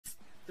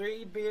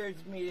Three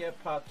Beards Media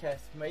podcast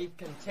may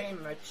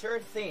contain mature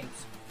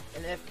themes,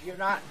 and if you're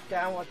not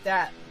down with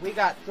that, we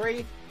got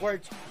 3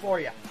 words for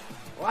you.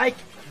 Like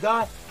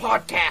the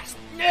podcast.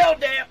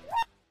 Nailed it!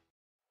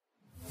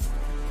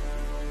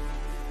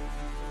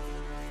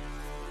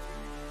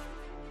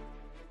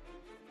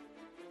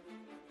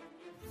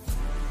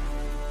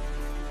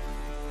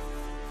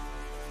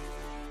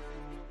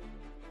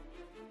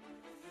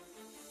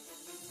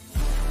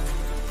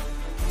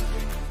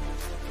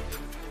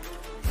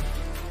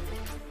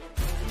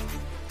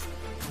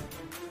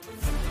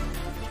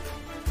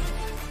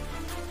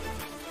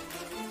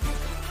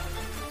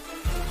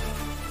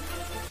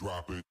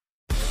 Drop it.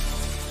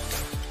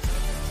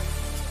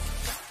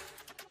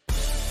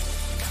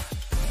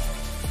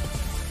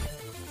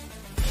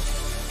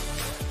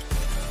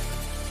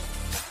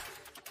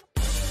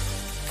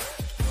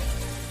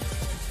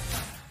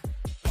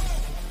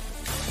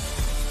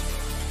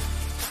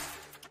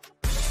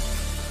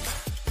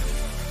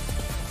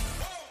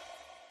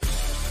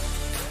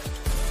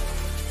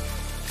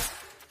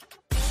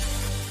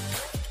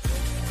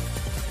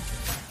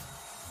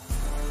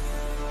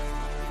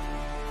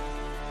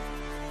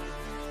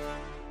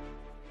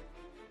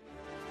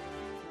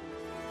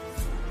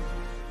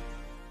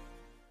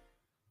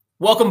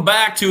 Welcome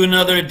back to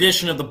another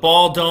edition of the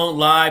Ball Don't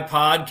Lie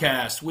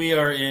podcast. We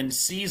are in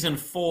season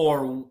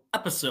 4,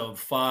 episode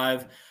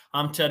 5.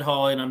 I'm Ted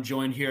Hawley, and I'm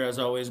joined here, as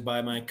always,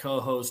 by my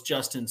co-host,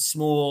 Justin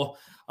Smool.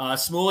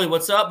 Smooly,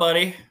 what's up,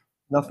 buddy?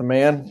 Nothing,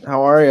 man.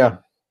 How are you?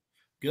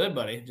 Good,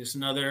 buddy. Just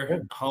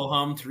another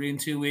ho-hum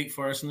 3-2 week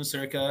for us in the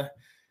Circa.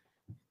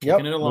 Yep.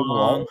 Kicking it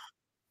along.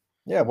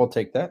 Yeah, we'll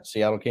take that.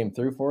 Seattle came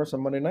through for us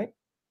on Monday night.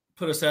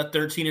 Put us at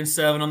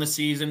 13-7 on the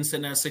season,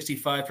 sitting at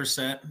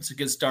 65%. It's a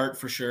good start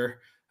for sure.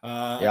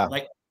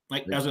 Like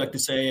as we like to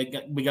say,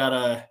 we got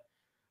a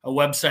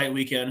website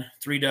weekend,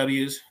 3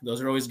 W's. Those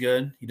are always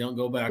good. You don't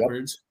go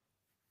backwards.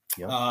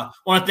 Yep.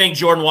 Want to thank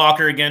Jordan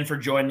Walker again for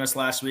joining us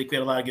last week. We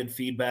had a lot of good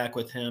feedback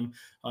with him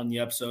on the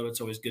episode. It's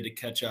always good to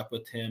catch up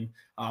with him.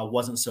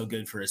 Wasn't so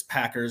good for his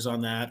Packers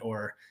on that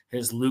or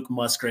his Luke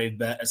Musgrave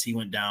bet as he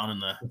went down in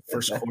the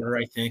first quarter,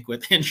 I think,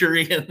 with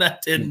injury, and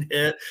that didn't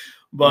hit.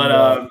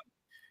 But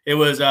it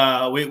was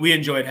we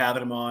enjoyed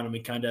having him on, and we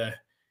kind of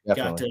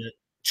got to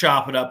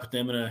chop it up with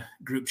them in a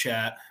group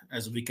chat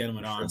as the weekend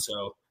went on.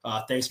 So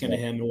thanks again to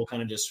him, and we'll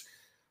kind of just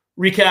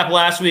recap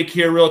last week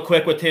here real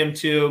quick with him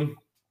too.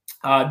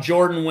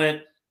 Jordan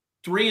went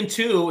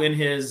 3-2 in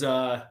his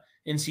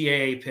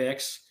NCAA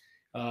picks.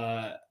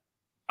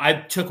 I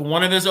took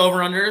one of his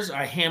over-unders.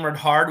 I hammered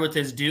hard with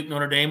his Duke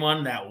Notre Dame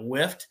one that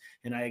whiffed,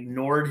 and I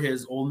ignored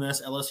his Ole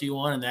Miss LSU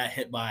one, and that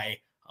hit by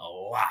a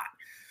lot.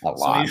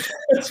 So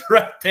it's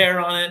right there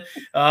on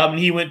it.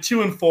 He went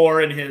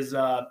 2-4 in his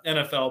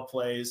NFL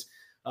plays.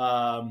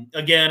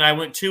 Again, I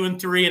went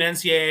 2-3 in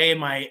NCAA, and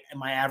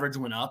my average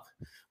went up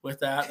with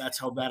that. That's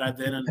how bad I've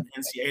been in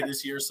NCAA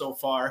this year so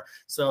far.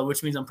 So,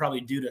 which means I'm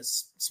probably due to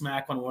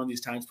smack on one of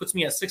these times. Puts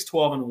me at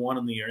 6-12-1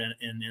 in the year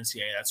in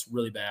NCAA. That's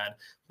really bad.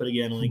 But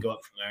again, only go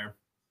up from there.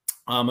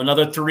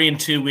 Another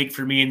 3-2 week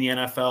for me in the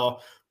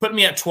NFL. Put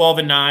me at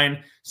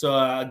 12-9.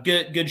 So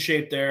good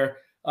shape there.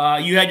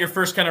 You had your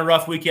first kind of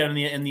rough weekend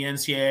in the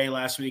NCAA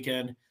last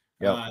weekend.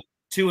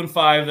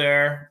 2-5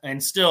 there,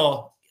 and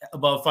still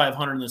above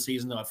 500 in the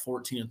season, though, at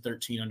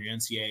 14-13 on your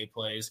NCAA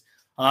plays.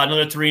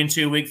 Another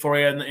 3-2 week for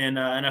you in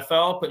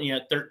NFL, putting you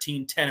at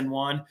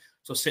 13-10-1.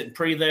 So sitting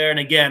pretty there. And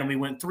again, we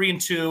went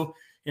 3-2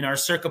 in our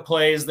Circa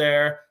plays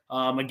there.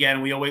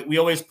 Again, we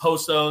always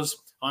post those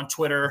on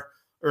Twitter.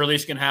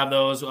 Earliest can have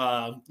those.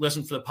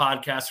 Listen for the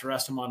podcast to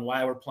rest them on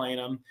why we're playing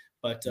them.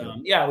 But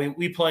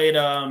we played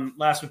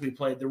last week. We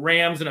played the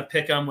Rams in a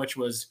pick'em, which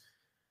was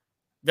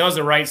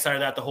the right side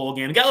of that the whole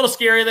game. It got a little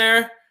scary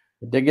there.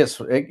 It did get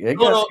it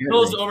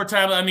goes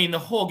overtime. I mean, the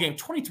whole game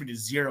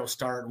 23-0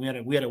 start. We had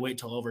to wait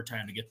till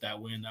overtime to get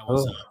that win. That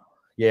was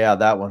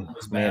that one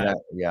was bad.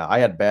 I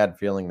had bad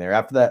feeling there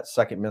after that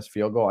second missed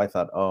field goal. I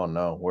thought, oh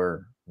no,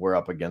 we're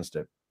up against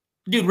it.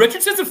 Dude,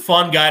 Richardson's a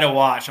fun guy to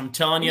watch. I'm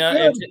telling you,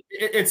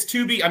 it's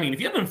to be. I mean, if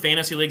you have him in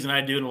fantasy leagues, and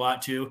I do it a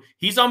lot too,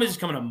 he's almost just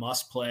coming a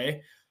must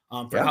play.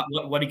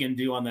 What he can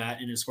do on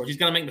that in his scores. He's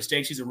going to make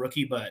mistakes. He's a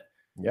rookie, but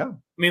I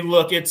mean,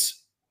 look,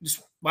 it's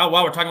just while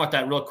we're talking about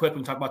that real quick, we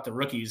can talk about the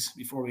rookies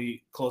before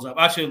we close up.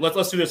 Actually,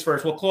 let's do this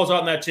first. We'll close out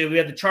on that too. We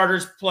had the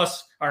Chargers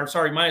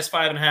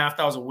 -5.5.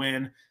 That was a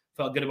win.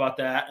 Felt good about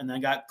that, and then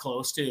got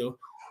close too.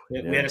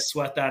 We had to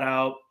sweat that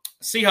out.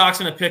 Seahawks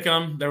in a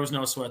pick'em. There was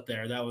no sweat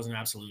there. That was an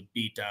absolute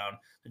beatdown.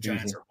 The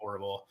Giants are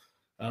horrible.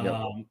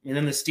 And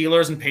then the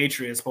Steelers and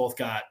Patriots both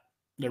got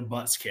their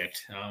butts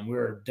kicked. We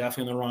were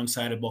definitely on the wrong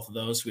side of both of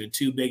those. We had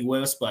 2 big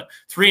whiffs, but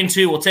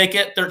 3-2, we'll take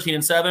it.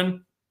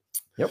 13-7.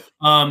 Yep.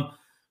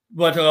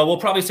 But we'll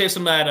probably save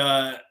some of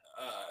that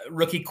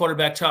rookie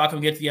quarterback talk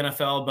and get to the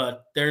NFL.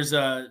 But there's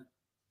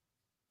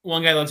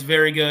one guy that looks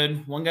very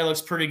good, one guy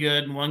looks pretty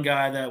good, and one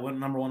guy that went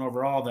number 1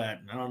 overall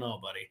that, I don't know,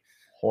 buddy.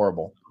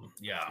 Horrible.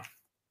 Yeah.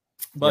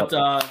 But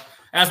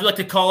as we like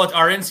to call it,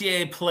 our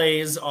NCAA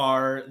plays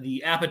are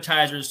the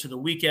appetizers to the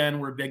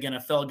weekend. We're big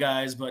NFL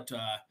guys, but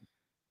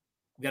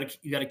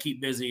You got to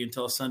keep busy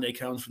until Sunday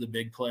comes for the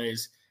big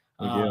plays.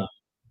 We do.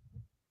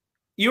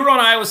 You were on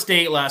Iowa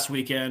State last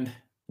weekend.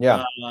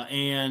 Yeah.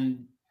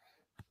 And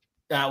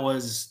that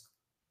was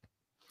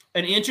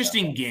an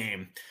interesting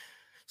game.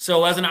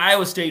 So as an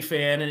Iowa State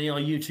fan, and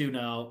you too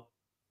now,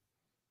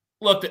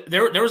 look,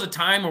 there was a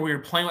time where we were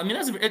playing. I mean,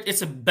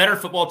 it's a better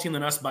football team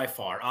than us by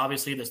far.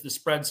 Obviously, the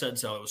spread said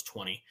so. It was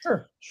 20.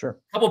 Sure. A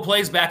couple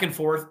plays back and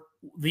forth.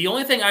 The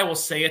only thing I will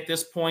say at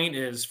this point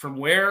is from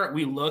where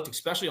we looked,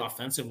 especially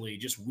offensively,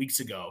 just weeks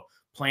ago,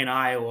 playing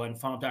Iowa and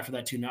found after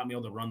that too not being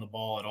able to run the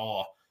ball at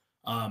all.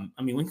 I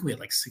mean, Lincoln, we had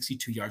like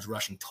 62 yards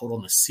rushing total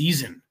in the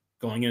season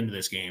going into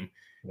this game.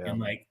 Yeah.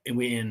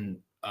 And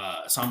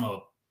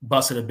Sama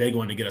busted a big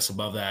one to get us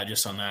above that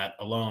just on that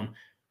alone.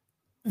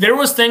 There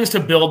was things to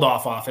build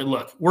off it.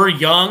 Look, we're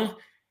young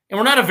and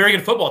we're not a very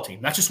good football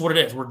team. That's just what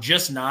it is. We're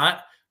just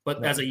not.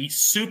 But as a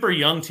super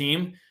young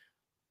team,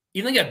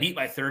 even though they got beat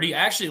by 30, I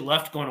actually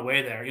left going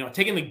away there.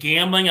 Taking the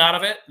gambling out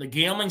of it, the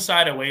gambling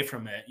side away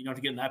from it,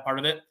 to get in that part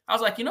of it. I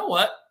was like, you know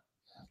what?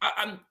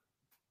 I'm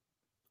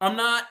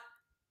not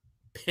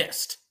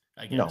pissed,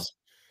 I guess. No.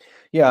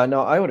 Yeah,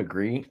 no, I would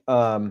agree.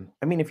 I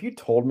mean, if you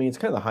told me, it's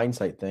kind of the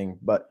hindsight thing,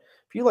 but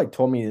if you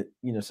told me,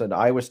 said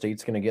Iowa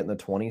State's going to get in the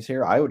 20s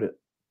here,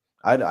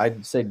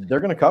 I'd say they're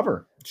going to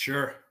cover.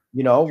 Sure.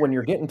 When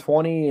you're getting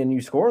 20 and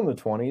you score in the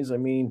 20s, I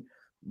mean,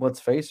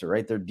 let's face it,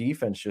 right? Their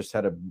defense just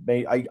had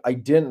I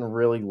didn't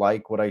really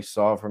like what I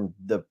saw from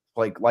the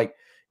like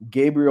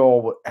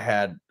Gabriel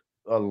had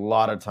a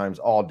lot of times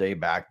all day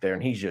back there,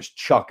 and he's just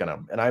chucking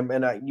them.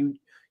 And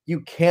you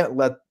can't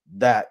let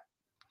that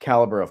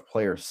caliber of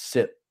player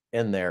sit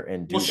in there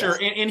and do. Well, sure,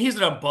 and he's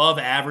an above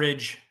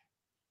average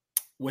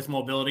with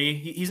mobility.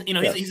 He's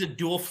he's a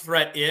dual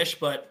threat ish,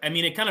 but I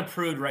mean, it kind of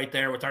proved right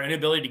there with our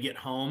inability to get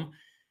home.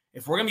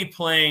 If we're going to be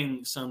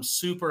playing some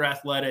super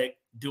athletic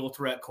dual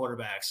threat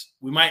quarterbacks,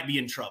 we might be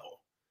in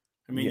trouble.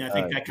 I mean, I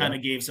think that kind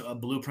of gave a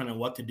blueprint of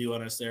what to do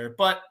on us there.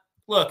 But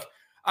look,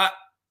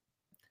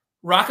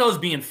 Rocco's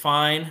being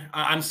fine.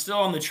 I'm still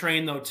on the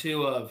train though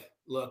too of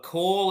look,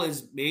 Cole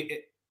is.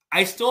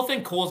 I still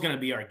think Cole's going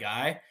to be our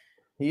guy.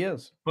 He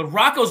is, but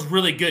Rocco's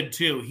really good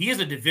too. He is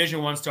a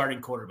Division I starting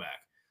quarterback.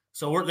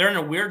 So they're in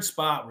a weird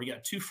spot where you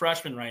got two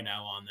freshmen right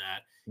now on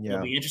that. Yeah.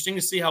 It'll be interesting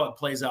to see how it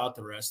plays out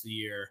the rest of the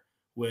year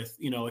with,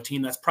 a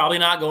team that's probably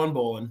not going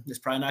bowling. It's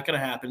probably not going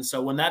to happen.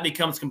 So when that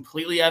becomes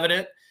completely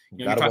evident,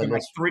 you're talking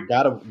like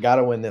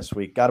gotta win this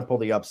week. Got to pull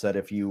the upset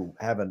if you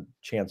have a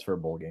chance for a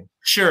bowl game.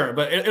 Sure,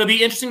 but it'll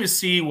be interesting to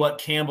see what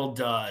Campbell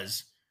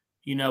does,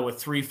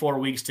 with 3-4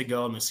 weeks to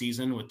go in the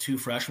season with two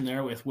freshmen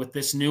there, with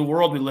this new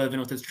world we live in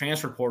with this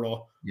transfer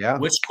portal. Yeah.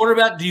 Which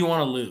quarterback do you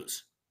want to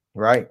lose?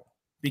 Right.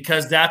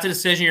 Because that's a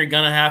decision you're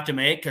going to have to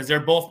make because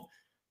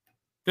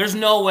there's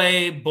no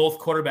way both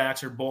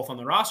quarterbacks are both on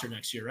the roster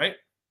next year, right?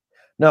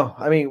 No,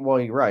 I mean, well,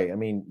 you're right. I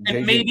mean,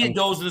 and maybe it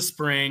goes to the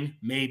spring,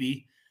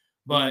 maybe.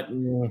 But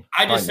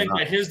I just think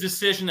that his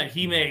decision that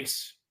he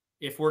makes,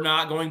 if we're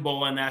not going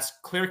bowling, that's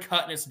clear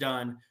cut and it's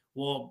done,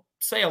 will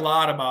say a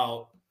lot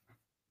about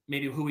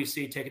maybe who we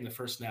see taking the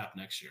first snap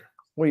next year.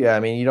 Well, yeah, I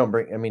mean,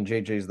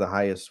 JJ's the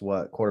highest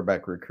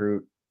quarterback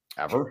recruit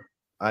ever.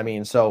 I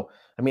mean,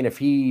 if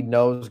he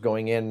knows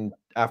going in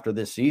after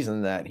this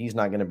season that he's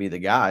not going to be the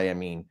guy, I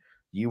mean,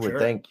 you would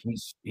think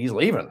he's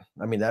leaving.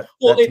 I mean,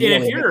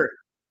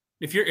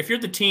 if you're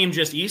the team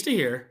just east of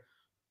here,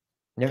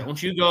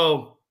 don't you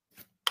go?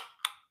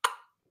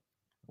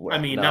 Well, I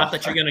mean, not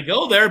that you're going to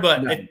go there,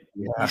 but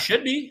you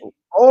should be.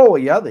 Oh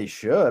yeah, they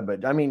should.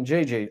 But I mean,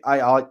 JJ,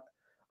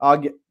 I'll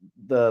get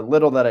the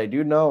little that I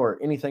do know or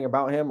anything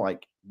about him.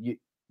 Like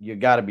you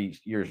got to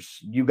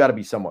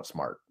be somewhat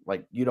smart.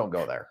 Like you don't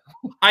go there.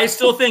 I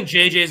still think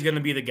JJ is going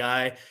to be the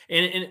guy,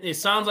 and it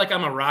sounds like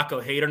I'm a Rocco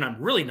hater, and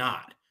I'm really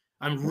not.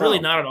 I'm really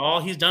not at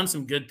all. He's done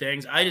some good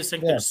things. I just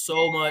think there's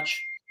so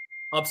much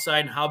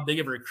upside in how big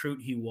of a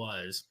recruit he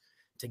was.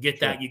 To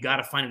get that, you got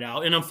to find it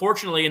out. And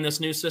unfortunately, in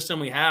this new system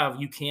we have,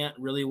 you can't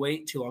really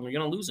wait too long. You're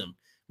going to lose him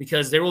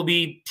because there will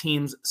be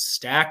teams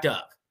stacked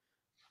up.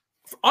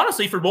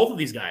 Honestly, for both of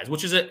these guys,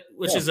 which is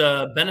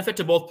a benefit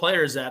to both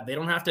players that they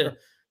don't have to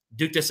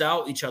duke this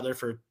out each other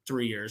for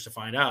 3 years to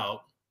find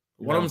out.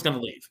 One of them's going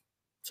to leave.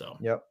 So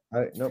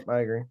I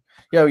agree.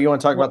 Yeah, you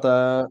want to talk about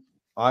the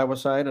Iowa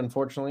side?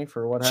 Unfortunately,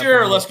 for what happened.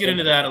 Sure, let's get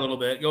into that a little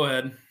bit. Go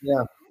ahead.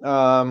 Yeah.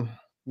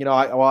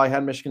 I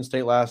had Michigan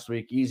State last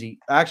week. Easy.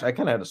 Actually, I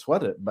kind of had to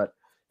sweat it, but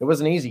it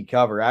was an easy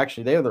cover.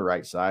 Actually, they were the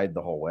right side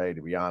the whole way,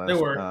 to be honest.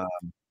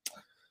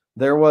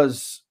 They were.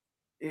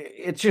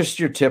 It's just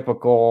your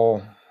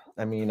typical.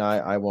 I mean,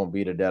 I won't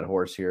beat a dead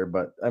horse here,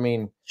 but I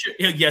mean, sure,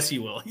 yes,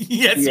 you will.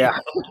 Yes, yeah.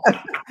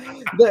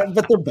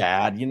 But they're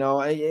bad.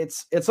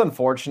 It's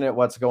unfortunate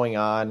what's going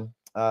on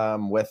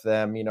with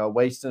them.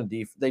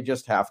 Wasting they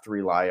just have to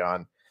rely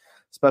on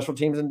special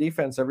teams and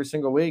defense every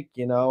single week.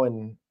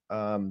 And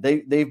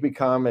they've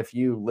become, if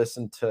you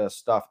listen to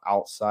stuff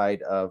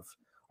outside of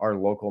our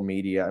local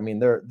media, I mean,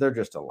 they're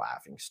just a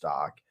laughing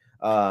stock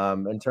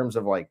in terms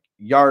of like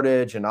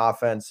yardage and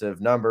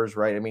offensive numbers,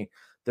 right? I mean,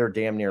 they're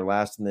damn near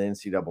last in the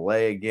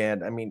NCAA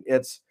again. I mean,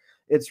 it's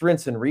it's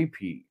rinse and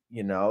repeat.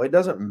 It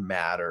doesn't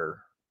matter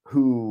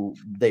who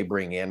they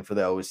bring in for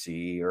the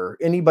OC or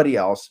anybody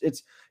else.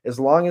 It's as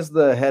long as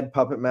the head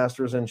puppet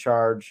master is in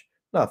charge,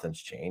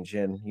 nothing's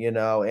changing,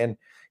 and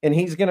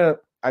he's gonna.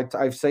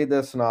 I've said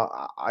this,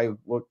 and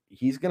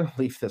he's gonna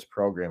leave this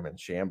program in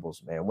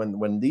shambles, man.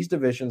 When these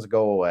divisions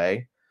go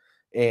away,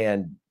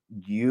 and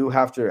you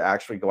have to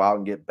actually go out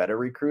and get better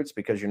recruits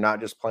because you're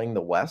not just playing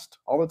the West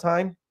all the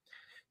time,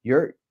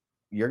 you're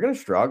gonna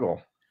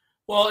struggle.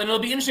 Well, and it'll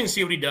be interesting to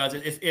see what he does.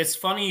 It's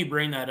funny you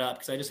bring that up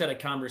because I just had a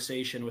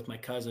conversation with my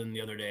cousin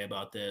the other day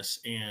about this.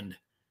 And,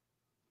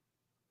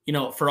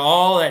 for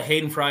all that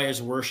Hayden Fry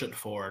is worshipped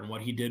for and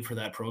what he did for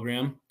that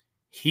program,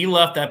 he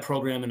left that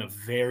program in a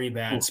very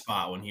bad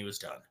spot when he was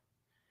done.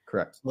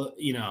 Correct.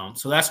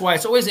 So that's why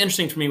it's always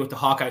interesting for me with the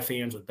Hawkeye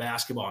fans with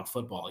basketball and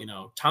football.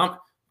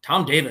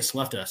 Tom Davis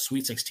left a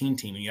Sweet 16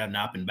 team and he had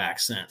not been back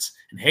since.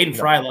 And Hayden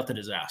Fry left a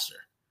disaster.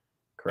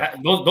 Correct.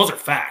 Those are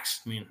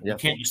facts. I mean, you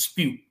can't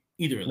dispute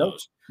either of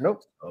those.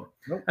 Nope.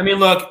 I mean,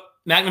 look,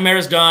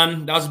 McNamara's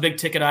done. That was a big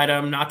ticket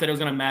item. Not that it was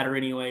going to matter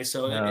anyway.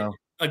 So again,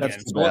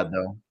 that's too bad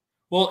though.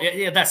 Well,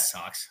 yeah, that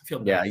sucks. I feel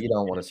bad. Yeah, you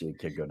don't want to see a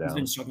kid go down. He's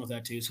been struggling with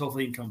that too. So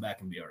hopefully he can come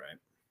back and be all right.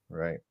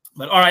 Right.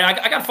 But all right,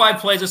 I got 5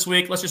 plays this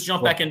week. Let's just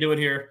jump back into it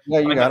here. Yeah,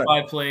 you got it.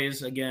 5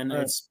 plays again.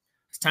 It's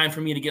time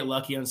for me to get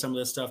lucky on some of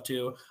this stuff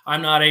too.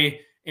 I'm not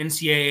a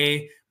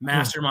NCAA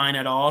mastermind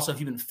at all. So if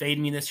you've been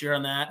fading me this year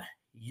on that,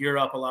 you're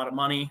up a lot of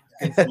money.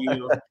 Good for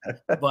you.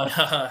 But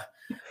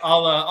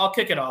I'll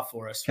kick it off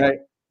for us. Okay.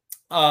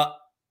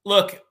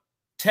 Look,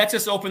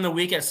 Texas opened the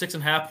week at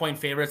 6.5-point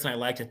favorites, and I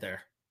liked it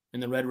there in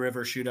the Red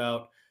River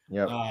shootout.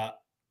 Yeah.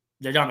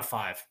 They're down to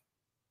 5.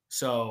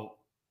 So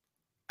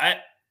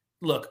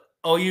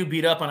OU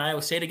beat up on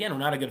Iowa State again. We're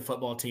not a good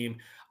football team.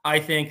 I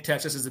think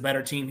Texas is a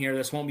better team here.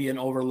 This won't be an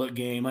overlooked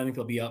game. I think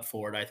they'll be up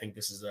for it. I think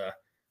this is a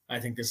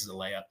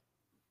layup.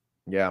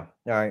 Yeah.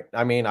 All right.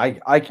 I mean,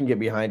 I can get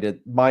behind it.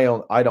 I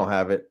don't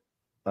have it.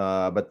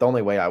 But the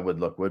only way I would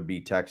look would be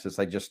Texas.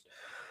 I just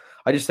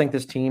think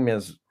this team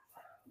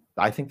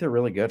I think they're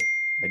really good.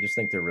 I just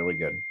think they're really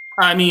good.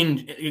 I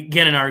mean,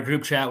 again, in our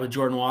group chat with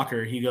Jordan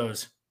Walker, he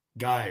goes,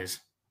 guys,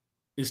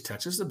 is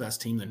Texas the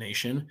best team in the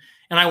nation?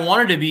 And I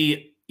wanted to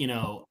be,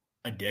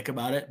 a dick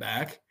about it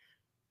back.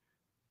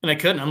 And I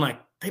couldn't. I'm like,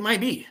 they might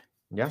be.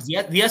 Yeah.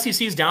 The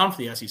SEC is down for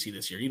the SEC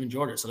this year, even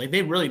Georgia. So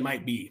they really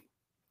might be.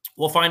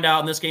 We'll find out,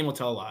 and this game will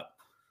tell a lot.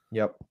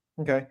 Yep.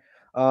 Okay.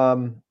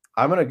 I'm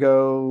gonna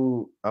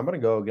go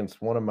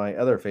against one of my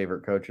other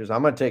favorite coaches.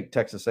 I'm gonna take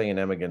Texas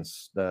A&M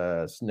against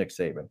Nick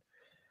Saban.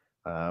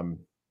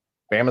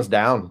 Bama's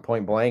down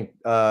point blank.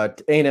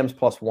 A&M's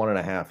plus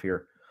 1.5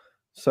 here.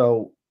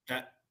 So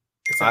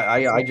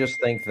I just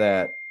think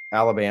that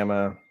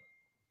Alabama,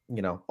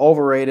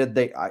 overrated.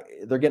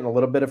 They're getting a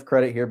little bit of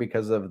credit here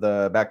because of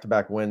the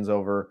back-to-back wins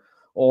over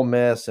Ole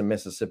Miss and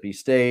Mississippi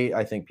State.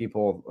 I think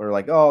people are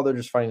like, oh, they're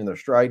just finding their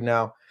stride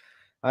now.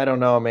 I don't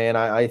know, man.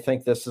 I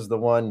think this is the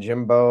one.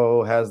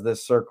 Jimbo has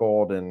this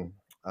circled, and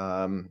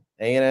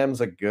A&M's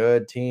a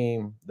good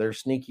team. They're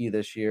sneaky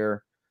this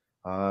year.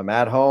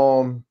 At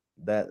home,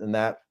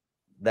 that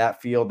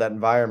field, that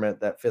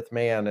environment, that fifth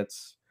man.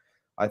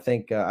 I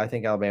think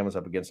Alabama's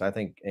up against. I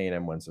think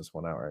A&M wins this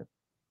one outright.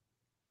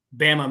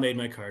 Bama made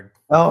my card.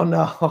 Oh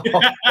no!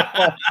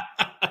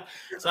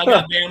 So I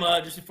got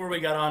Bama just before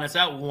we got on. It's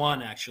at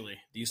 1 actually.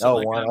 Do you still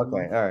like 1? that?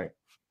 Okay, all right.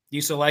 Do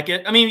you still like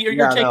it? I mean, you're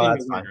taking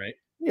it one, right?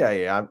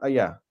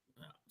 Yeah.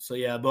 So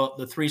yeah, but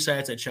the 3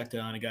 sites I checked it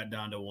on, it got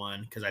down to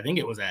 1 because I think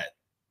it was at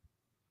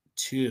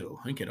 2.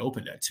 I think it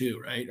opened at 2,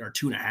 right? Or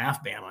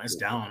 2.5. Bama. It's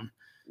down.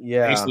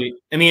 Yeah. Basically,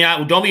 I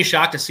mean, don't be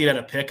shocked to see that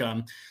at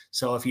pick'em.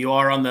 So if you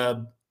are on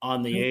the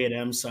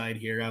A&M side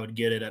here, I would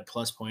get it at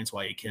plus points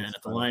while you can.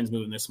 If the line's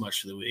moving this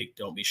much for the week,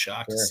 don't be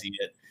shocked to see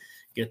it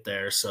get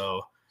there.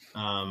 So,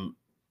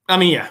 I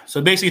mean, yeah.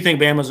 So basically, you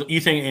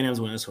think A&M's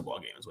winning this football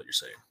game is what you're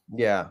saying?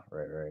 Yeah.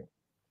 Right.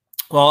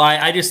 Well,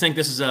 I just think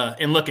this is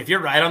and look, if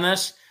you're right on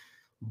this,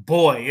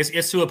 boy,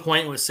 it's to a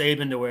point with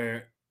Saban to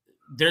where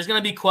there's going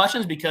to be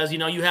questions because,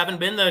 you haven't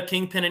been the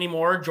kingpin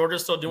anymore.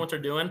 Georgia's still doing what they're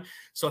doing.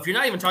 So if you're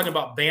not even talking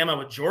about Bama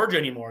with Georgia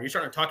anymore, you're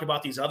starting to talk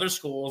about these other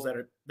schools that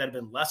have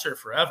been lesser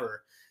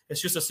forever.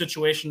 It's just a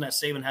situation that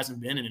Saban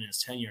hasn't been in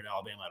his tenure at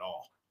Alabama at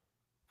all.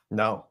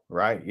 No,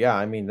 right. Yeah.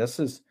 I mean, it's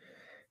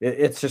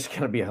just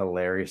going to be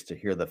hilarious to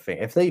hear the fan.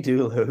 If they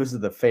do lose,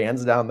 the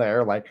fans down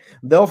there, like,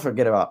 they'll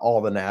forget about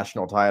all the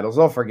national titles.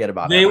 They'll forget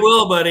about They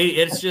will, buddy.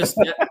 It's just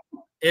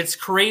it's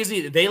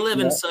crazy. They live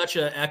in such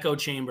an echo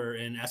chamber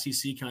in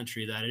SEC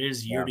country that it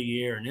is year to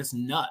year, and it's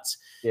nuts.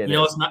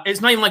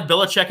 It's not even like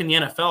Belichick in the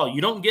NFL.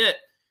 You don't get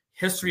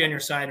history on your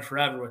side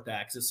forever with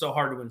that because it's so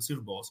hard to win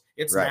Super Bowls.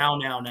 It's now.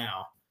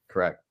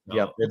 Correct. So,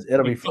 yep.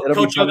 It'll be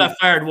Coach O got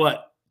fired,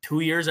 2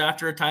 years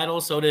after a title?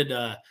 So did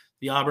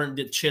the Auburn,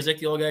 did Chiswick,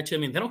 the old guy too. I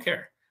mean, they don't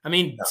care. I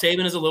mean,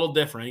 Saban is a little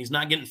different. He's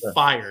not getting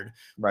fired.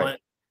 Right. But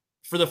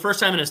for the first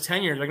time in his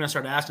tenure, they're going to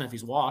start asking if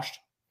he's washed.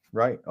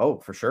 Right. Oh,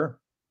 for sure.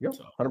 Yep.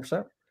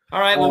 100%. All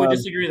right. Well, we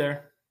disagree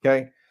there.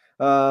 Okay.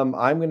 I'm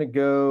going to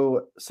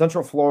go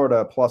Central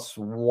Florida plus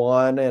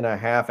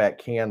 1.5 at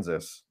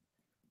Kansas.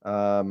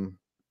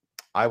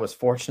 I was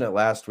fortunate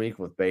last week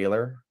with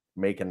Baylor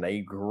making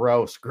a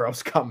gross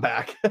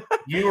comeback.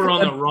 You were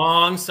on the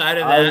wrong side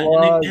of I that,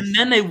 was. and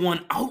then they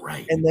won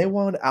outright. And they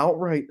won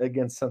outright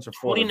against Central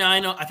Florida.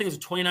 29. I think it was a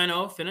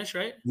 29-0 finish,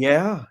 right?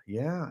 Yeah.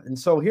 And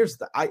so here's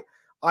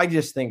I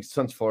just think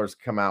Central Florida's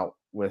come out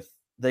with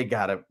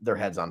their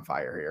heads on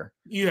fire here.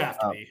 You have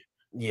to be.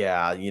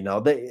 Yeah,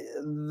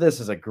 this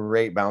is a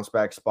great bounce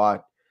back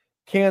spot.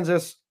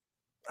 Kansas,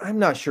 I'm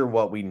not sure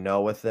what we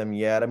know with them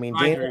yet. I mean,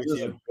 Daniels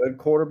is a good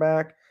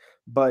quarterback,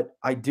 but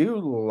I do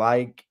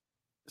like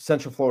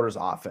Central Florida's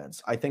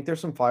offense. I think there's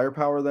some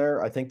firepower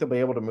there. I think they'll be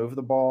able to move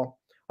the ball.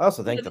 I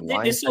also think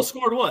they still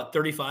scored what,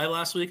 35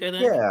 last week, I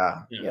think?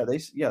 Yeah,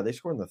 they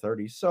scored in the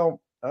 30s. So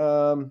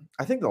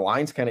I think the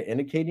line's kind of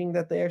indicating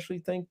that they actually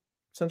think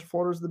Central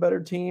Florida is the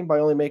better team by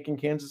only making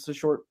Kansas a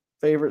short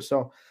favorite.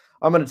 So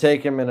I'm going to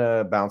take him in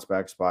a bounce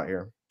back spot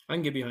here. I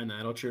can get behind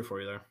that. I'll cheer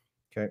for you there.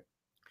 Okay.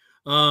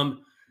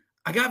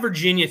 I got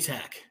Virginia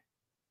Tech.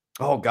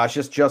 Oh gosh,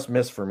 it's just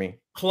missed for me.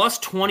 Plus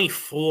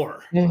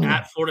 24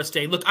 at Florida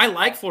State. Look, I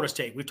like Florida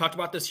State. We've talked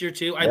about this here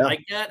too. I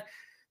like that.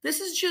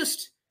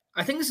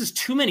 I think this is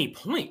too many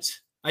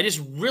points. I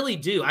just really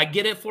do. I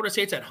get it. Florida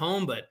State's at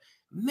home, but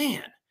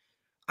man,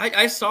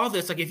 I saw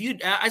this. Like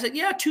I said,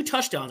 yeah, 2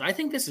 touchdowns. I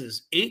think this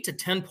is 8 to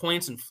 10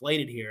 points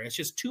inflated here. It's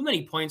just too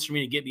many points for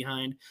me to get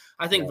behind.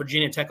 I think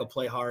Virginia Tech will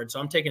play hard, so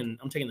I'm taking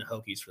the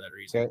Hokies for that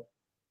reason. Okay.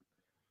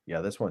 Yeah,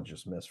 this one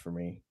just missed for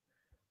me.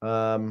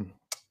 I'm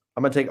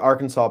going to take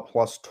Arkansas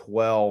plus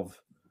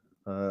 12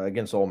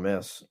 against Ole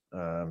Miss.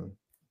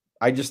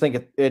 I just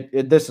think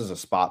this is a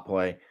spot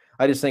play.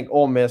 I just think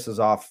Ole Miss is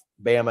off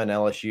Bama and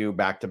LSU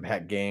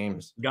back-to-back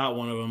games. Got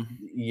one of them.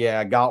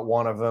 Yeah, got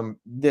one of them.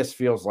 This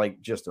feels like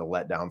just a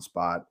letdown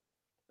spot,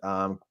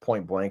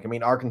 point blank. I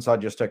mean, Arkansas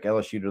just took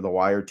LSU to the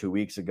wire 2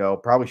 weeks ago.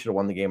 Probably should have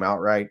won the game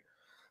outright.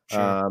 Sure.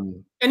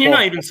 And you're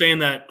not even saying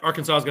that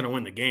Arkansas is going to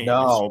win the game.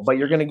 No, but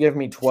you're going to give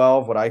me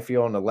 12, what I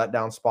feel in a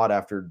letdown spot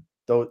after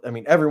those. I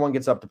mean, everyone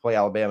gets up to play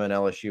Alabama and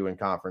LSU in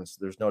conference.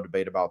 There's no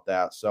debate about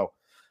that. So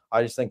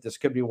I just think this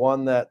could be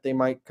one that they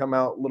might come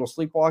out a little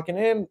sleepwalking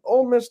in.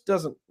 Ole Miss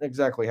doesn't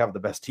exactly have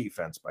the best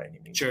defense by any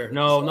means. Sure.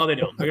 No, they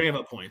don't. They're going to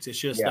give up points. It's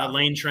just that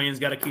lane train's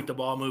got to keep the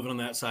ball moving on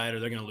that side or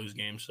they're going to lose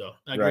games. So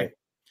I agree.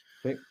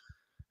 Right.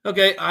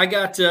 Okay. I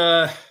got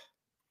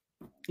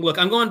look,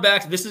 I'm going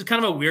back. This is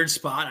kind of a weird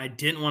spot. I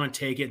didn't want to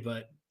take it,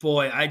 but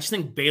boy, I just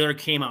think Baylor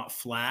came out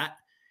flat.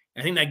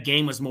 I think that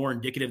game was more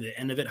indicative of the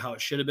end of it, how it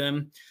should have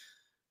been.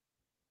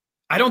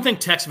 I don't think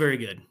Tech's very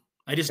good.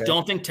 I just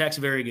don't think Tech's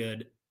very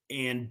good.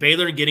 And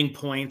Baylor getting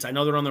points. I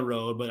know they're on the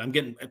road, but I'm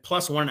getting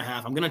plus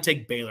 1.5. I'm going to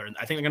take Baylor.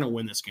 I think they're going to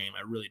win this game.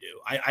 I really do.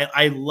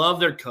 I love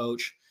their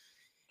coach.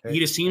 Okay. He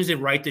just seems to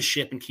right the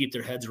ship and keep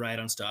their heads right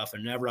on stuff.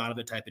 They're never out of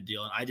it type of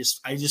deal. And I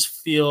just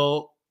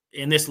feel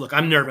in this look,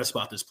 I'm nervous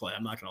about this play.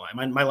 I'm not going to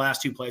lie. My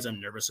last 2 plays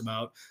I'm nervous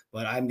about,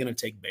 but I'm going to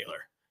take Baylor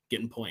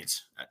getting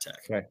points at Tech.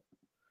 Okay.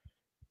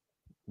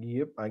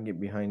 Yep, I can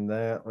get behind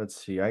that. Let's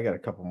see. I got a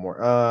couple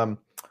more.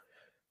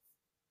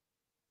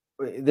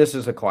 This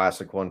is a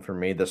classic one for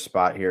me, this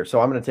spot here. So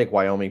I'm going to take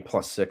Wyoming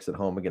plus 6 at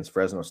home against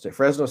Fresno State.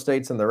 Fresno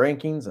State's in the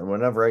rankings, and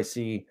whenever I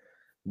see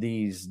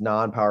these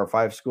non-Power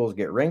 5 schools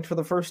get ranked for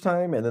the first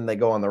time and then they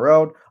go on the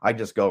road, I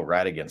just go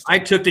right against them. I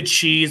took the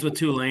cheese with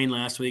Tulane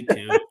last week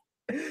too.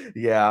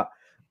 Yeah.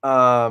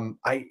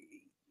 I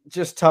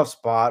just tough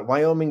spot.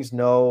 Wyoming's it's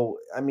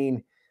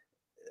going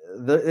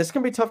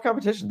to be tough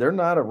competition. They're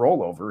not a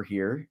rollover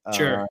here.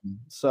 Sure.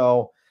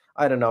 So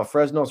I don't know.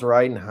 Fresno's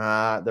riding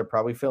hot. They're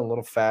probably feeling a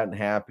little fat and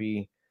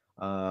happy.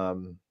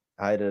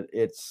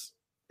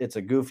 It's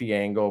a goofy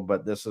angle,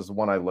 but this is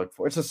one I look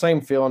for. It's the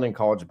same feeling in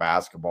college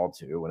basketball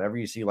too. Whenever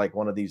you see like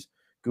one of these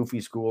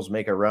goofy schools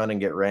make a run and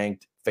get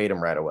ranked, fade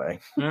them right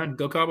away.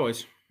 Go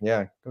Cowboys.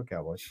 Yeah, go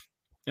Cowboys.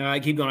 All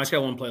right, keep going. I just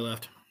got 1 play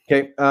left.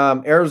 Okay,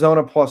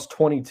 Arizona plus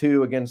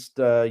 22 against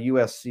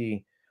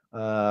USC.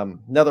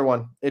 Another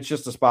one. It's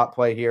just a spot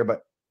play here,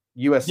 but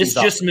USC. This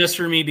just missed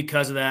for me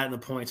because of that and the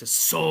points. There's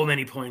so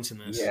many points in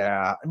this.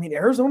 Yeah, I mean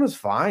Arizona's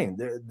fine.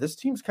 This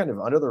team's kind of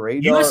under the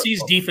radar.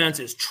 USC's defense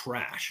is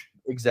trash.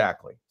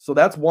 Exactly. So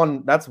that's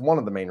one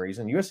of the main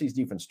reasons. USC's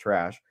defense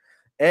trash.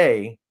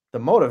 The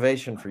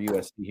motivation for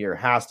USC here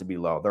has to be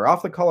low. They're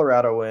off the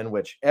Colorado win,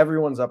 which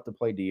everyone's up to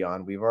play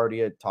Dion. We've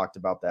already talked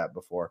about that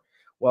before.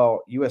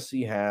 Well,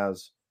 USC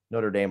has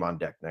Notre Dame on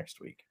deck next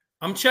week.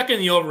 I'm checking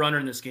the over-under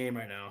in this game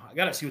right now. I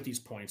got to see what these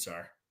points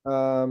are.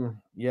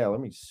 Yeah, let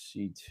me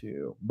see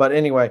too. But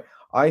anyway,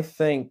 I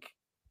think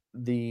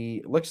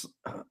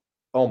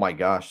oh my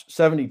gosh,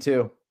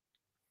 72.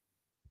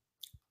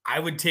 I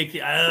would take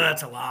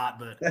that's a lot,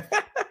 but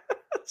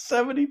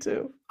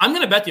 72. I'm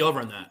going to bet the over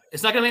on that.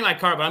 It's not going to make my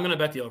card, but I'm going to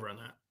bet the over on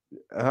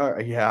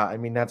that. Yeah, I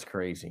mean that's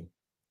crazy.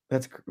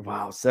 That's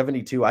wow,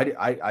 72. I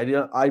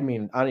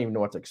don't even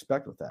know what to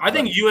expect with that. I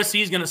think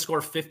USC is going to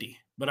score 50,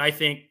 but I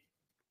think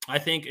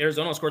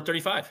Arizona will score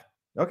 35.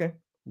 Okay.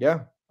 Yeah.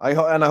 I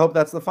hope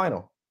that's the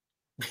final.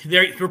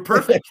 You're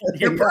perfect.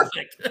 You're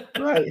perfect.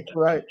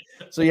 Right.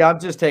 So yeah, I'm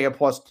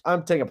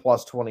taking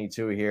plus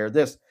 22 here.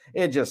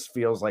 It just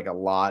feels like a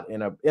lot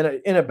in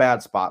a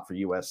bad spot for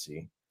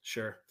USC.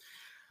 Sure.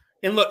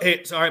 And look,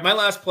 hey, sorry, my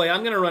last play,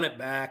 I'm going to run it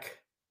back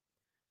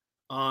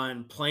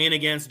on playing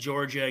against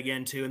Georgia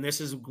again too. And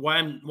this is why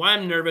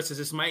I'm nervous, is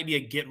this might be a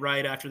get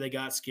right after they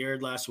got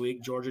scared last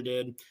week. Georgia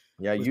did.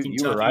 Yeah, you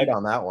were right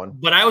on that one.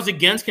 But I was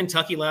against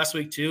Kentucky last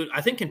week too.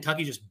 I think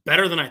Kentucky's just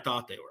better than I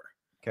thought they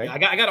were. Okay.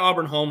 Yeah, I got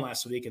Auburn home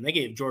last week, and they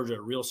gave Georgia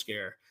a real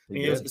scare. I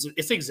mean,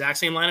 it's the exact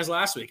same line as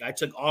last week. I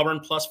took Auburn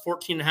plus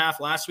 14.5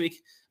 last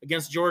week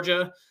against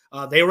Georgia.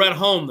 They were at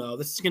home, though.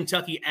 This is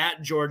Kentucky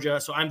at Georgia,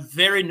 so I'm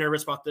very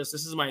nervous about this.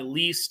 This is my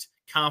least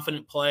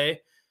confident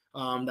play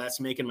that's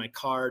making my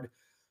card.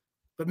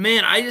 But,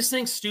 man, I just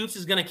think Stoops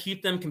is going to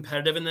keep them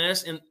competitive in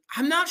this, and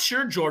I'm not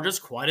sure Georgia's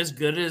quite as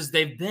good as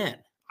they've been.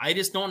 I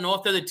just don't know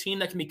if they're the team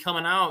that can be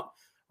coming out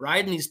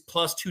riding these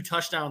plus 2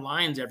 touchdown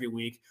lines every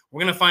week.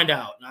 We're going to find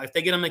out. Now, if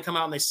they get them, they come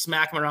out and they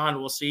smack them around,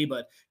 we'll see.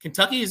 But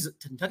Kentucky's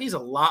a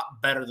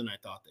lot better than I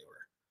thought they were.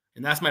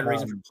 And that's my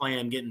reason for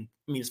playing.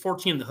 It's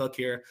 14 in the hook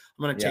here.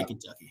 I'm going to take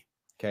Kentucky.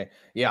 Okay.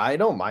 Yeah, I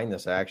don't mind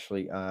this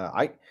actually.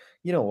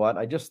 You know what?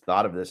 I just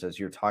thought of this as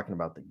you're talking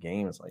about the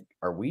game. It's like,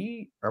 are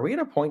we at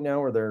a point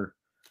now where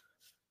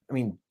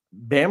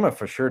Bama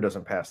for sure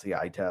doesn't pass the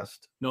eye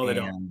test. No, they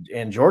don't.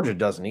 And Georgia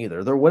doesn't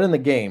either. They're winning the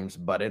games,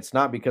 but it's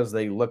not because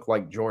they look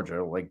like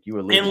Georgia, like you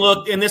alluded. And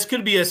look, and this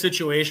could be a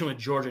situation with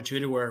Georgia too,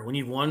 to where when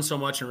you've won so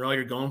much in a row,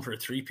 you're going for a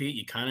three-peat,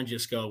 you kind of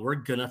just go, we're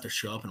good enough to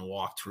show up and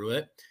walk through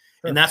it.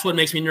 Sure. And that's what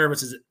makes me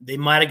nervous, is they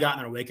might have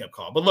gotten a wake-up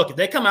call. But look, if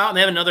they come out and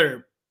they have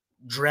another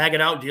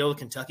drag-it-out deal with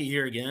Kentucky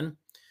here again,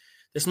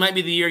 this might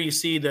be the year you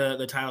see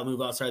the title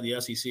move outside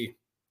the SEC.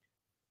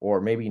 Or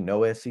maybe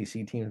no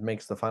SEC team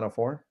makes the Final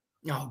Four.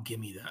 Oh, give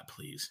me that,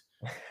 please.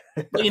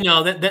 But,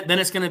 then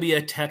it's going to be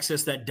a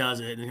Texas that does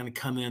it, and they're going to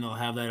come in. They'll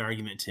have that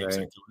argument too. Right.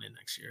 Coming in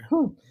next year.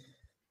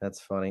 That's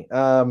funny.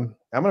 I'm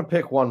going to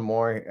pick one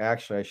more.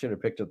 Actually, I should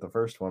have picked it the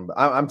first one, but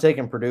I'm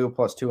taking Purdue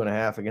plus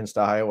 2.5 against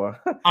Iowa.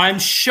 I'm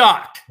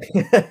shocked.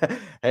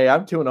 Hey,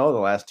 I'm 2-0 the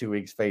last 2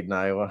 weeks fading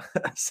Iowa,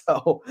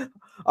 so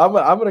I'm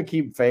going to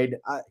keep fade.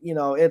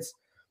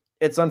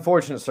 It's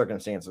unfortunate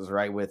circumstances,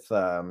 right? With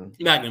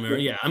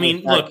McNamara, yeah. I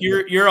mean, look,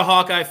 you're a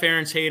Hawkeye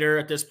Ferentz hater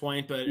at this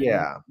point, but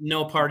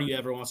no party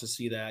ever wants to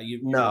see that.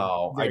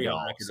 I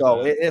don't.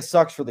 So it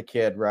sucks for the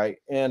kid, right?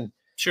 And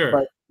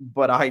sure,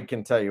 but I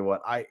can tell you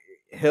what,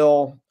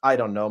 Hill, I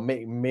don't know.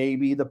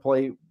 Maybe the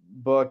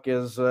playbook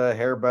is a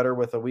hair better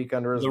with a week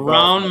under his belt.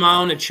 Round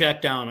mound to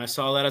check down. I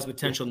saw that as a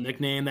potential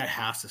nickname. That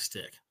has to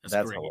stick.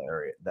 That's great.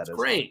 Hilarious. That's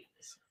great.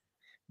 Hilarious.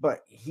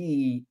 But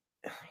he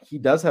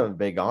does have a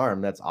big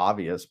arm. That's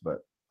obvious,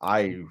 but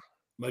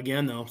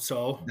again though,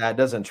 so that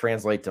doesn't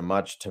translate to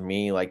much to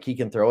me. Like, he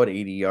can throw it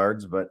 80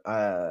 yards, but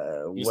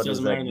what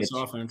does that get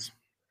you? Offense?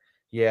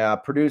 Yeah,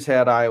 Purdue's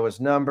had Iowa's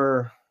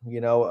number,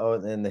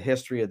 in the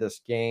history of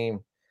this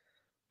game.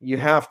 You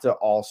have to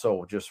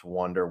also just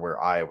wonder where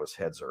Iowa's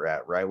heads are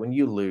at, right? When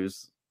you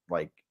lose,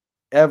 like,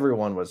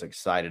 everyone was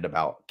excited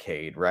about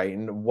Cade, right?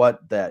 And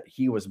what that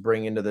he was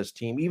bringing to this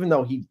team, even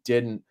though he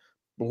didn't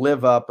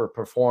live up or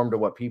perform to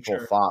what people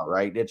thought,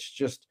 right? It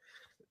just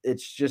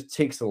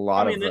takes a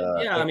lot of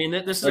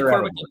this is a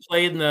quarterback that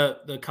played in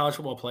the college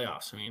football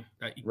playoffs.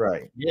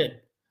 Right. He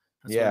did.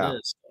 That's what it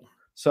is.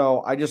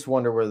 So I just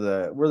wonder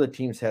where the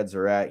team's heads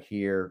are at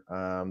here.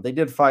 They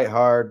did fight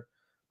hard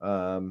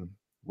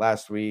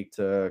last week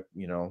to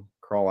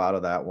crawl out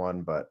of that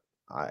one, but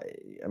I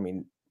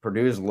mean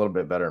Purdue is a little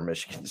bit better than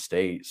Michigan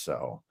State.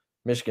 So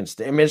Michigan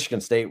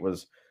State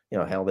was,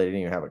 hell, they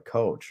didn't even have a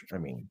coach. I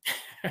mean,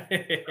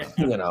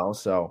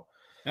 so.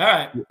 All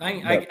right.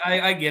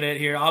 I get it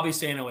here. I'll be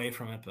staying away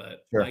from it,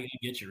 but sure. I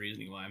get your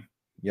reasoning why.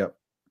 Yep.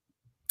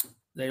 Is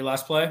that your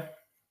last play?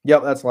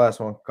 Yep, that's the last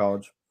one,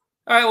 college.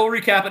 All right,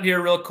 we'll recap it here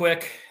real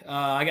quick.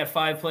 I got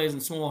 5 plays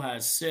and Small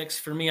has 6.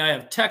 For me, I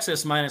have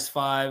Texas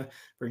 -5,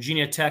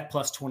 Virginia Tech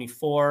plus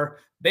 24,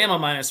 Bama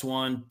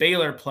 -1,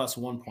 Baylor plus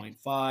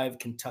 1.5,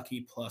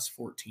 Kentucky plus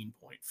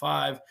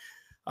 14.5.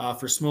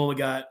 For Small, we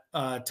got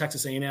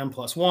Texas A&M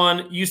plus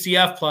 1,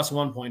 UCF plus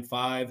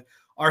 1.5,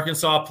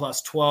 Arkansas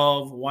plus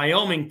 12,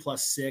 Wyoming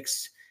plus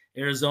 6,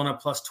 Arizona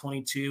plus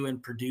 22,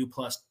 and Purdue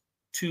plus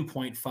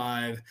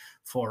 2.5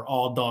 for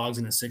all dogs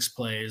in the 6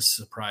 plays.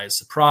 Surprise,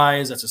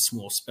 surprise. That's a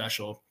Small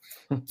special.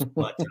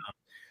 But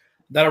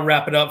that'll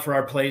wrap it up for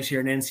our plays here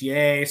in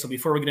NCAA. So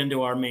before we get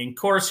into our main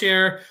course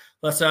here,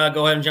 let's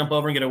go ahead and jump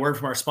over and get a word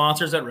from our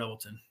sponsors at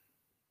Revelton.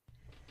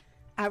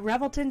 At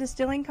Revelton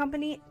Distilling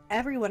Company,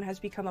 everyone has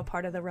become a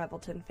part of the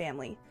Revelton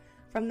family.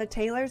 From the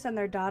Taylors and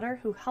their daughter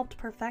who helped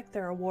perfect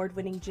their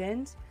award-winning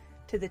gins,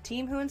 to the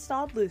team who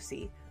installed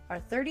Lucy, our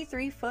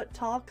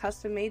 33-foot-tall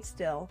custom-made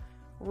still,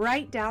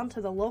 right down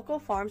to the local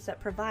farms that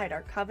provide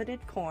our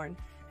coveted corn,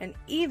 and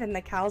even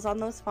the cows on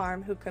those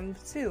farms who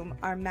consume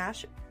our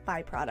mash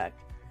byproduct.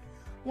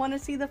 Want to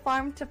see the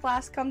farm to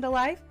flask come to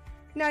life?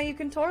 Now you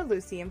can tour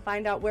Lucy and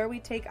find out where we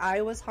take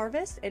Iowa's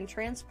harvest and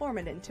transform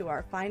it into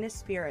our finest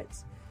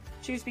spirits.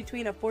 Choose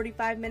between a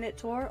 45-minute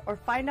tour or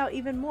find out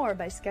even more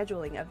by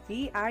scheduling a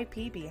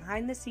VIP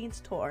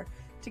behind-the-scenes tour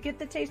to get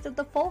the taste of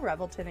the full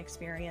Revelton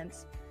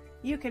experience.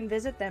 You can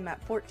visit them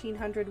at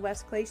 1400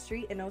 West Clay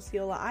Street in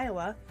Osceola,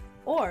 Iowa,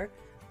 or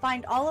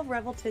Find all of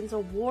Revelton's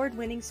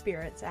award-winning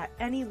spirits at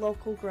any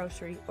local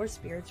grocery or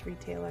spirits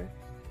retailer.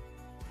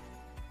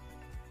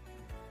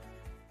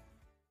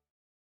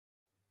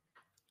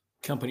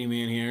 Company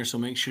man here, so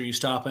make sure you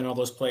stop in all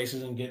those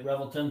places and get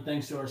Revelton.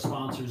 Thanks to our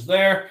sponsors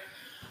there.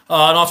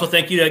 And also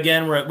thank you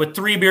again. We're with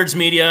Three Beards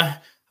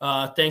Media.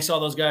 Thanks to all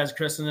those guys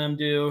Chris and them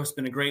do. It's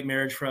been a great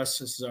marriage for us.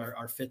 This is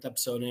our 5th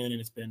episode in,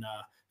 and it's been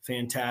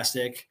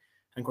fantastic.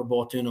 I think we're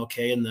both doing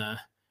okay in the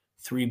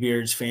Three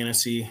Beards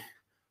fantasy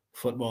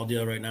football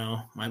deal right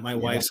now. My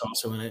wife's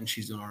also in it, and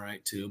she's doing all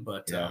right too.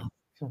 But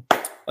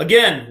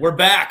again, we're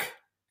back.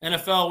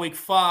 NFL Week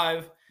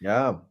 5.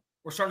 Yeah.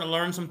 We're starting to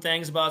learn some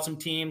things about some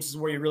teams. This is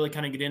where you really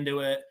kind of get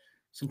into it.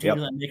 Some teams on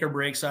that make or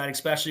break side,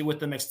 especially with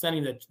them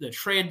extending the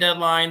trade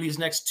deadline these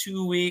next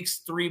 2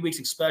 weeks, 3 weeks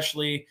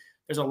especially.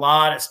 There's a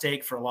lot at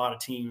stake for a lot of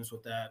teams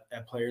with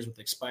that players with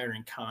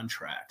expiring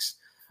contracts.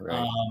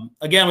 Right.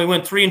 Again, we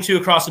went 3-2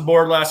 across the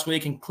board last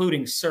week,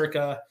 including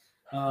Circa.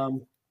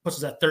 Puts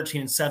us at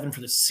 13-7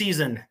 for the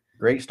season.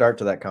 Great start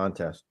to that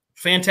contest.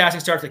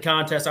 Fantastic start to the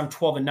contest. I'm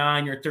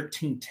 12-9. You're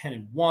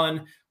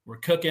 13-10-1. We're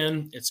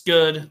cooking. It's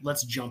good.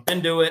 Let's jump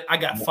into it. I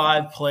got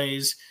 5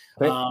 plays,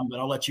 but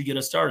I'll let you get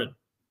us started.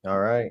 All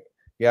right.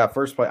 Yeah,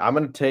 first play. I'm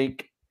gonna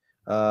take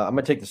the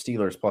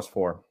Steelers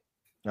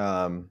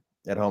 +4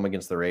 at home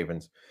against the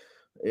Ravens.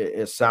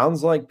 It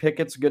sounds like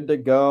Pickett's good to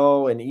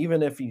go, and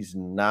even if he's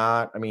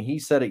not, I mean, he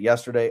said it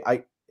yesterday.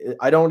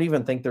 I don't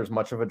even think there's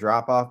much of a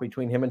drop off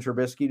between him and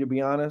Trubisky, to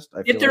be honest.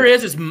 If there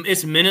is,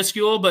 it's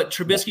minuscule, but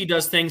Trubisky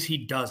does things he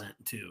doesn't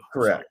too.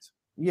 Correct. So.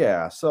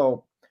 Yeah.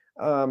 So,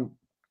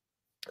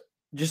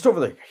 just over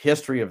the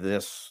history of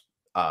this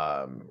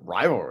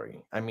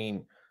rivalry, I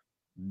mean,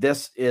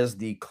 this is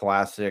the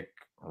classic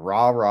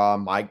rah-rah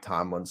Mike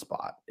Tomlin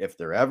spot. If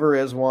there ever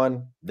is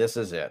one, this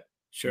is it.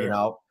 Sure. You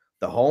know,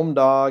 the home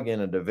dog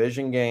in a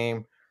division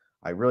game.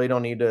 I really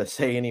don't need to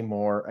say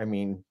anymore. I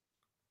mean,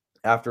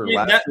 after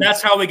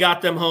that's how we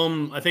got them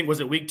home. I think was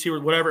it week 2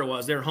 or whatever it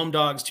was. They're home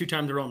dogs 2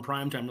 times in a row in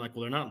prime time. Like,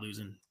 well, they're not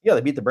losing. Yeah,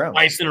 they beat the Browns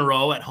twice in a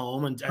row at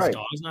home, and as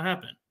dogs, not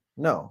happening.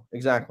 No,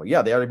 exactly.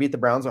 Yeah, they already beat the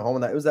Browns at home,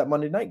 and it was that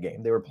Monday night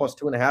game. They were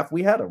 +2.5.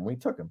 We had them. We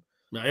took them.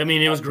 I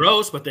mean, it was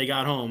gross, but they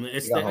got home.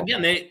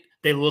 Again,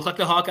 they look like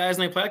the Hawkeyes and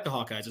they play like the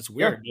Hawkeyes. It's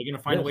weird. They're going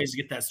to find ways to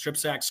get that strip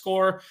sack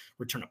score,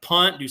 return a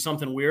punt, do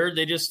something weird.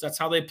 That's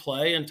how they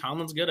play, and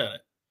Tomlin's good at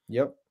it.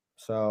 Yep.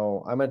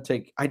 So I'm going to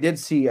take – I did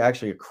see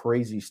actually a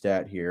crazy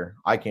stat here.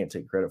 I can't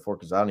take credit for it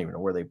because I don't even know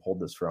where they pulled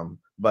this from.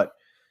 But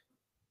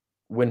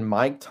when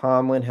Mike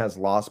Tomlin has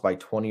lost by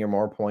 20 or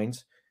more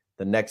points,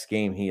 the next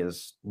game he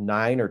is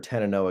 9 or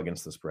 10-0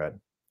 against the spread.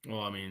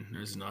 Well, I mean,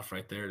 there's enough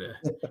right there to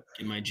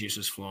get my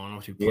juices flowing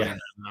with you playing that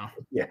now.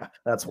 Yeah,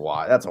 that's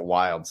why. That's a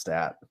wild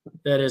stat.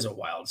 That is a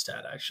wild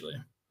stat, actually.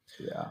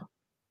 Yeah.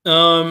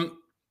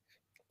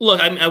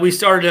 Look, we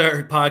started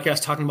our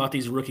podcast talking about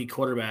these rookie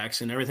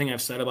quarterbacks, and everything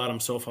I've said about them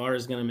so far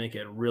is going to make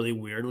it really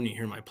weird when you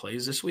hear my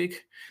plays this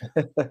week.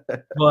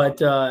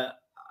 But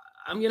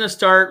I'm going to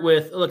start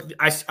with, look,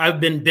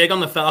 I've been big on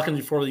the Falcons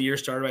before the year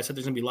started. I said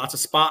there's going to be lots of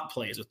spot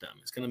plays with them.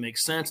 It's going to make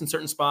sense in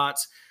certain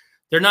spots.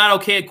 They're not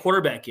okay at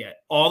quarterback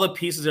yet. All the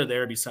pieces are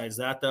there besides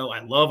that, though.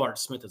 I love Art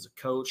Smith as a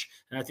coach,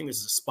 and I think this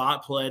is a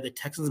spot play. The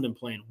Texans have been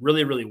playing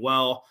really, really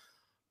well.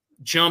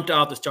 Jumped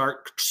out the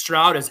start.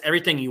 Stroud is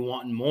everything you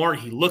want and more.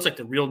 He looks like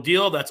the real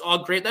deal. That's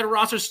all great. That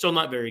roster's still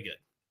not very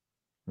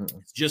good.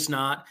 It's just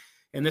not.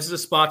 And this is a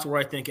spot where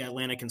I think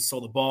Atlanta can slow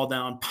the ball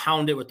down,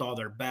 pound it with all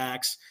their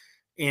backs.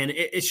 And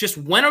it's just,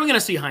 when are we going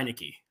to see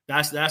Heineke?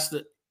 That's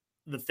the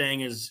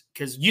thing, is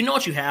because you know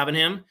what you have in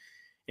him.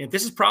 And if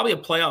this is probably a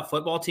playoff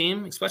football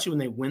team, especially when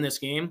they win this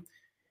game,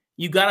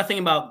 you got to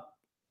think about,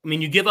 I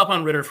mean, you give up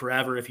on Ritter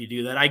forever if you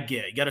do that. I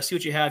get it. You got to see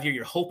what you have here.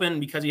 You're hoping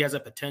because he has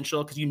that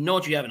potential, because you know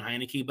what you have in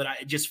Heineke, but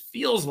it just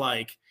feels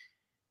like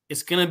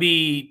it's going to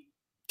be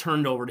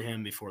turned over to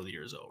him before the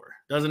year's over,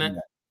 doesn't it?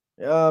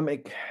 Yeah,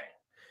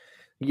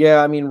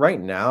 I mean, right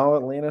now,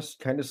 Atlanta's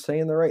kind of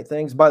saying the right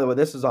things. By the way,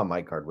 this is on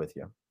my card with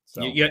you.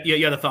 So.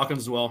 Yeah, the Falcons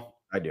as well.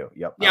 I do,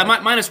 yep. Yeah,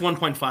 minus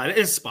 1.5. It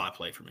is spot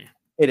play for me.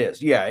 It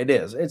is. Yeah, it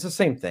is. It's the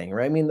same thing,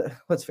 right? I mean,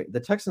 let's face it. The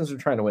Texans are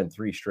trying to win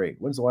 3 straight.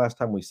 When's the last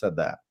time we said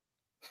that?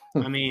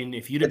 I mean,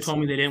 if you'd have told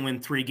me they didn't win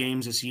 3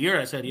 games this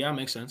year, I said, yeah, it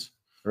makes sense.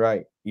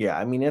 Right. Yeah.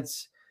 I mean,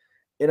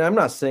 and I'm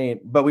not saying,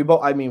 but we're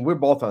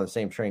both on the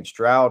same train.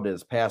 Stroud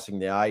is passing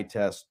the eye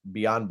test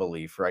beyond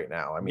belief right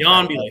now. I mean,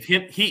 beyond belief.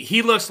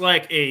 He looks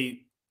like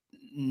a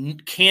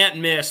can't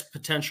miss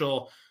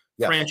potential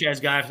franchise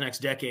guy for the next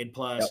decade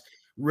plus. Yep.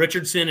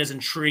 Richardson is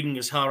intriguing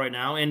as hell right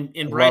now. And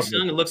Bryce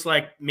Young, it looks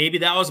like maybe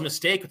that was a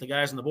mistake with the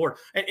guys on the board.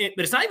 But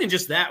it's not even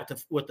just that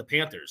with the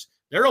Panthers.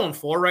 They're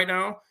 0-4 right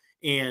now.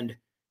 And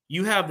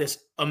you have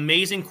this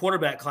amazing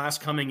quarterback class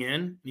coming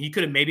in. You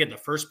could have maybe had the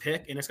first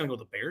pick, and it's going to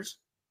go to the Bears.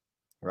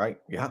 Right.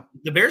 Yeah.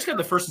 The Bears have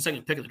the first and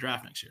second pick of the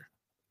draft next year.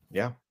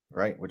 Yeah.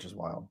 Right. Which is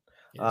wild.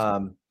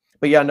 Yes.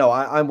 But yeah, no,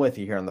 I'm with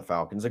you here on the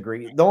Falcons.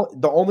 Agree.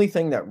 The only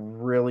thing that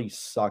really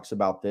sucks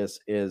about this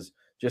is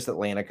just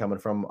Atlanta coming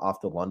from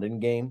off the London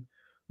game.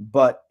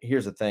 But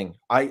here's the thing.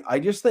 I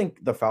just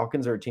think the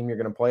Falcons are a team you're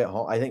going to play at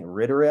home. I think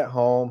Ritter at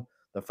home,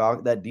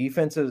 That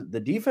the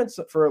defense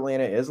for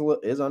Atlanta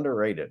is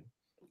underrated.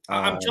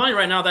 I'm telling you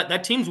right now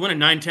that team's winning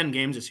 9-10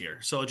 games this year.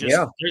 So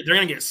they're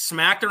going to get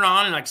smacked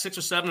around in like 6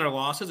 or 7 of their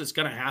losses. It's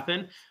going to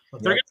happen.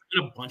 But they're going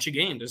to win a bunch of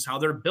games. That's how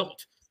they're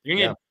built. They're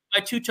going to get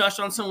like 2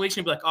 touchdowns some weeks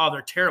and be like, oh,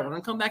 they're terrible. And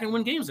then come back and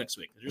win games next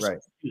week. They're just going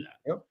to do that.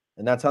 Yep.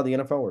 And that's how the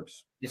NFL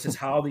works. This is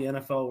how the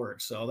NFL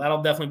works. So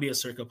that'll definitely be a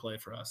circle play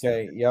for us.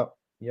 Okay. Yep.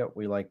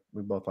 We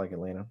both like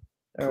Atlanta.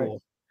 All cool.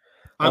 Right.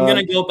 I'm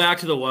going to go back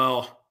to the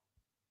well.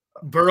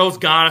 Burrow's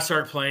got to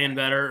start playing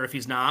better if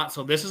he's not.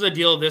 So this is a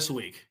deal this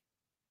week.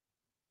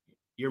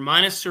 You're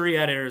 -3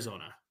 at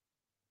Arizona.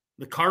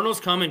 The Cardinals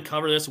come and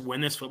cover this,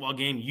 win this football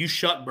game. You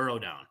shut Burrow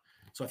down.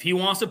 So if he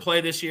wants to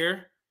play this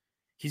year,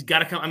 he's got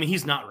to come. I mean,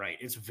 he's not right.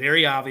 It's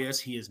very obvious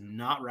he is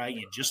not right.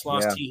 You just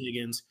lost T.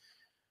 Higgins.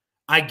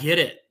 I get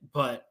it,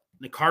 but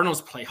the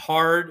Cardinals play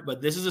hard.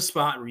 But this is a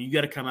spot where you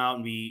got to come out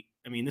and be.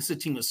 I mean, this is a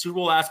team with Super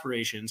Bowl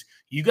aspirations.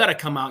 You got to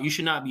come out. You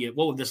should not be at,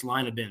 what would this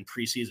line have been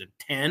preseason?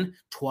 10,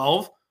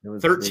 12,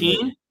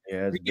 13?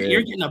 Yeah,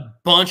 you're getting a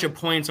bunch of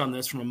points on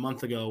this from a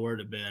month ago where it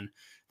had been.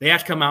 They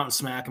have to come out and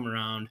smack him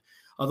around.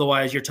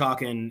 Otherwise, you're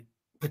talking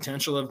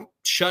potential of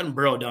shutting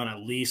Burrow down at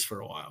least for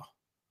a while.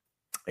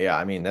 Yeah,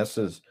 I mean, I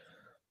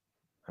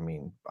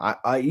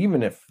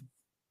even if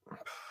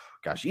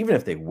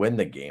they win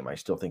the game, I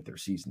still think their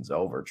season's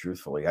over,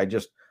 truthfully. I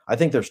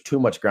think there's too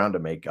much ground to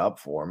make up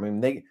for. I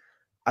mean,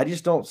 I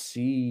just don't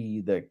see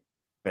the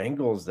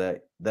Bengals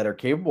that are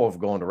capable of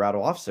going to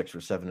rattle off 6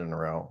 or 7 in a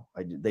row.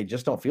 They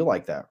just don't feel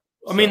like that.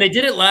 I mean, they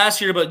did it last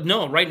year, but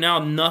no, right now,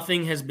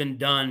 nothing has been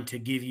done to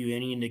give you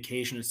any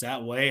indication it's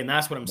that way. And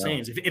that's what I'm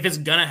saying. If it's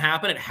going to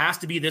happen, it has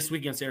to be this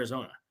week against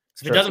Arizona.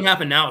 So if it doesn't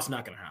happen now, it's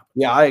not going to happen.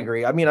 Yeah, I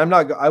agree. I mean,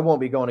 I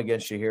won't be going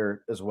against you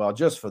here as well,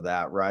 just for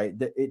that, right?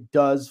 It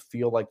does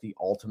feel like the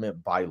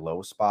ultimate buy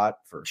low spot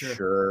for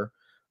sure.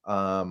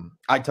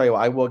 I tell you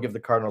what, I will give the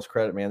Cardinals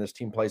credit, man. This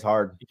team plays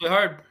hard. They play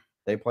hard.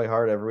 They play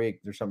hard every week.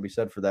 There's something to be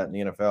said for that in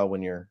the NFL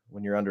when you're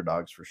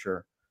underdogs for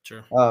sure.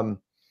 Sure.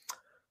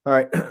 All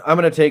right, I'm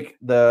going to take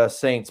the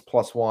Saints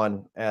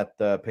 +1 at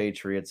the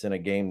Patriots in a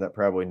game that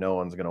probably no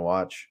one's going to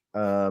watch.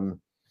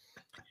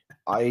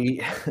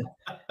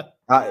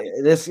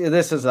 This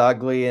is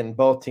ugly, and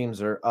both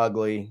teams are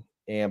ugly,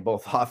 and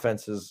both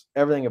offenses.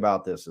 Everything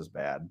about this is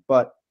bad.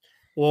 But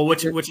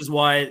which is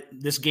why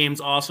this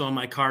game's also on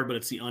my card, but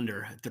it's the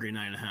under at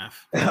 39.5.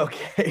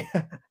 Okay,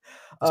 it's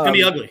gonna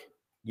be ugly.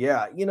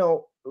 Yeah,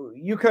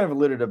 you kind of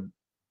alluded to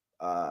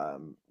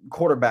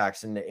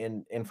quarterbacks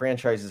and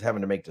franchises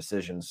having to make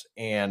decisions,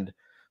 and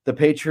the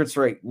Patriots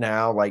right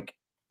now,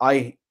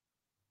 the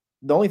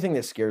only thing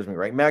that scares me,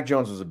 right? Mac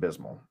Jones was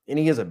abysmal, and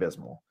he is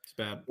abysmal. It's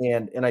bad.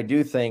 And I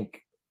do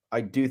think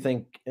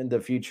in the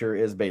future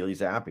is Bailey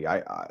Zappi.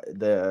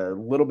 The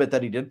little bit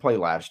that he did play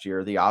last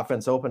year, the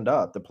offense opened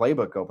up, the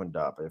playbook opened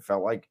up. It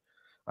felt like,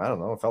 I don't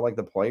know,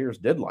 the players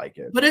did like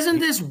it. But isn't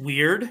this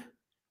weird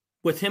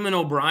with him and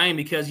O'Brien?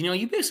 Because,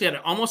 you basically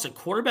had almost a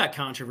quarterback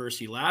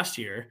controversy last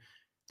year.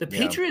 The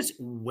Patriots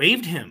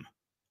waived him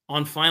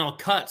on final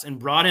cuts and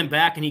brought him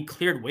back, and he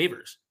cleared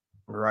waivers.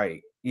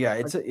 Right. Yeah.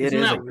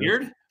 Isn't that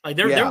weird? Like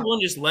they're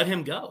willing to just let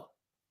him go.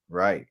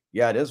 Right.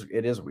 Yeah, it is.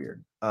 It is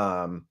weird.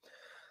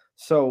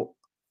 So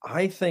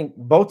I think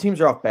both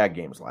teams are off bad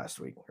games last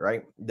week,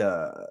 right?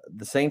 The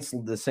Saints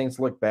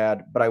look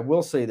bad, but I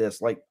will say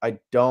this,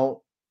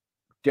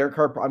 Derek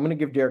Carr, I'm going to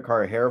give Derek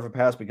Carr a hair of a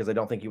pass because I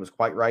don't think he was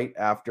quite right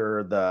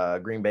after the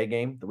Green Bay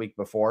game the week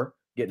before,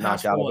 getting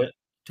knocked out of it.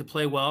 To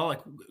play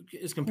well,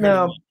 is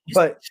compared to he's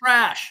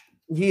trash.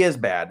 He is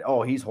bad.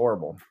 Oh, he's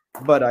horrible.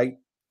 But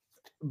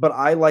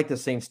I like the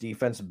Saints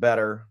defense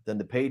better than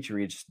the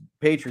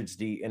Patriots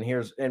D.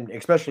 And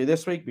especially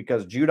this week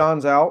because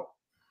Judon's out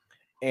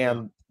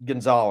and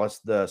Gonzalez,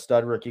 the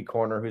stud rookie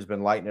corner who's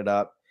been lighting it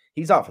up,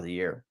 he's out for the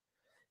year.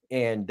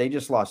 And they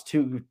just lost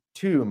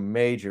two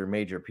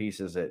major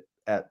pieces at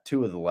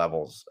 2 of the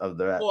levels of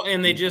the. Well,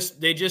 and they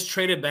just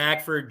traded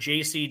back for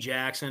J.C.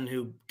 Jackson,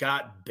 who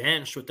got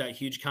benched with that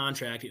huge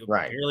contract,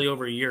 barely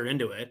over a year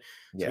into it.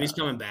 So he's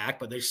coming back,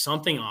 but there's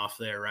something off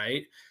there,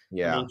 right?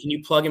 Yeah. I mean, can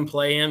you plug and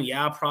play him?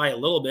 Yeah, probably a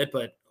little bit,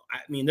 but I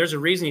mean, there's a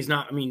reason he's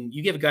not. I mean,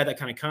 you give a guy that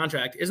kind of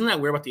contract. Isn't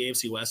that weird about the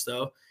AFC West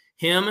though?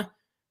 Him,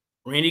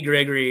 Randy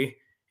Gregory,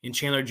 and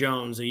Chandler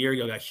Jones a year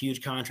ago got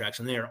huge contracts,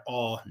 and they are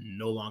all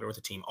no longer with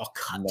the team, all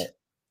cut.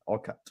 All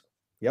cut.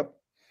 Yep.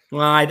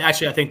 Well, I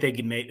think they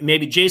could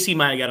maybe JC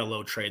might have got a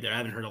low trade there. I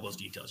haven't heard all those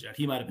details yet.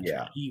 He might have been.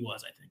 Yeah. He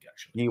was, I think,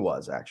 actually. He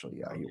was actually.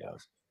 Yeah, he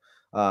was.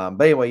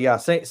 But anyway,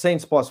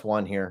 Saints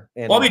 +1 here.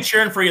 And I'll be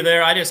cheering for you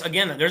there. There's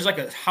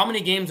how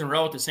many games in a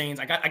row with the Saints?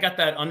 I got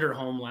that under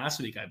home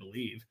last week, I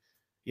believe.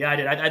 Yeah, I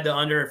did. I had the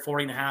under at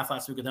 40.5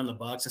 last week with them, the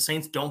Bucks. The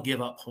Saints don't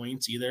give up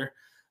points either.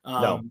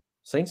 No,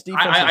 Saints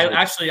defense.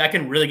 I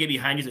can really get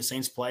behind you. The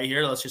Saints play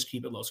here. Let's just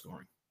keep it low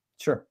scoring.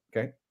 Sure.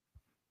 Okay.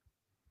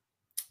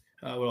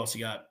 What else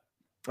you got?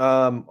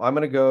 I'm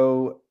going to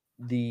go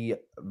the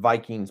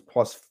Vikings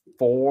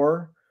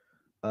 +4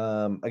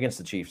 against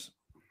the Chiefs.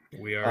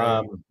 We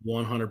are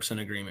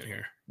 100% agreement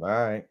here. All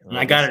right. And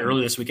I got it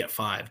early this week at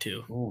 5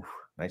 too. Ooh,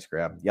 nice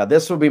grab. Yeah,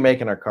 this will be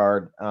making our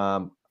card.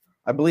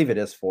 I believe it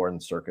is 4 in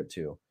circuit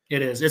too.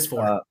 It is. It's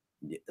 4.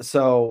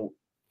 So,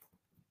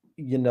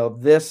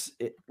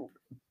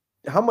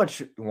 how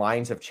much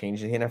lines have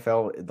changed in the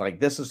NFL? Like,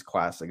 this is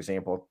classic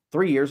example.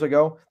 3 years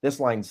ago, this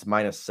line's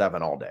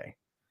 -7 all day.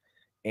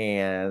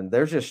 And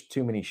there's just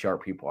too many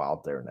sharp people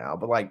out there now.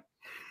 But like,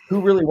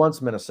 who really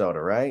wants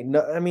Minnesota, right?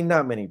 No, I mean,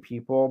 not many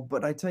people.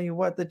 But I tell you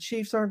what, the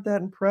Chiefs aren't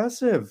that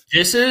impressive.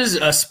 This is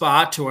a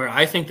spot to where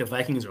I think the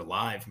Vikings are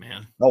live,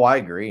 man. Oh, I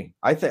agree.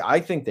 I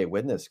think they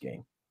win this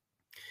game.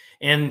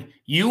 And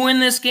you win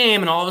this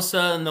game, and all of a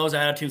sudden those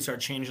attitudes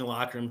start changing the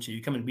locker room too.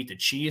 You come and beat the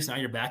Chiefs. Now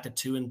you're back to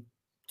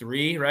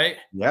 2-3, right?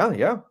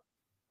 Yeah.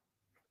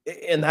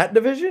 In that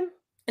division?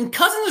 And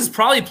Cousins is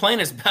probably playing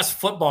his best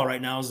football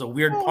right now. Is the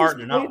weird part, and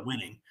they're not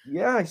winning.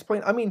 Yeah, he's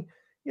playing. I mean,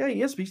 yeah,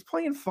 he is. But he's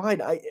playing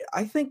fine.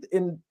 I think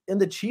in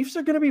the Chiefs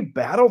are going to be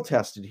battle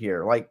tested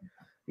here. Like,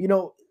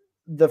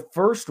 the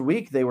first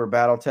week they were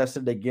battle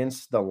tested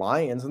against the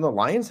Lions, and the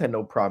Lions had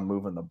no problem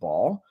moving the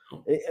ball.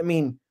 I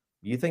mean,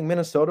 you think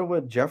Minnesota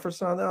with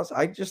Jefferson on the house?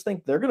 I just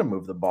think they're going to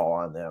move the ball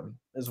on them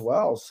as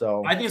well.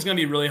 So I think it's going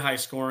to be really high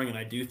scoring, and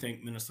I do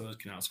think Minnesota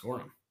can outscore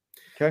them.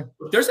 Okay.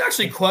 But there's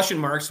actually question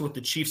marks with the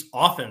Chiefs'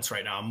 offense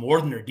right now, more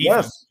than their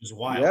defense, which is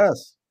wild.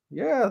 Yes.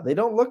 Yeah, they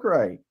don't look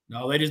right.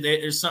 No,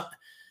 there's some.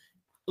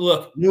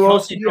 Look,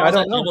 Kelsey draws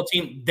that double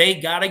team. They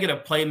got to get a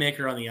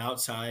playmaker on the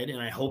outside,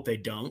 and I hope they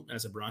don't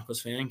as a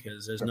Broncos fan,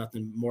 because there's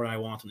nothing more I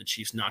want than the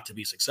Chiefs not to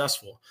be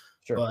successful.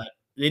 Sure. But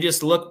they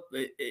just look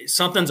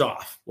something's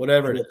off,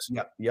 whatever it is.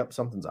 Yep,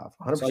 something's off.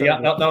 100%. So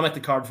yeah, that'll make the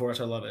card for us.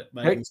 I love it.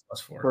 Vikings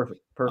 +4.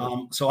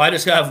 Perfect. So I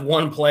just have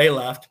one play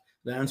left,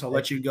 then, so I'll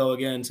let you go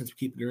again since we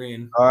keep it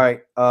green. All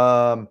right.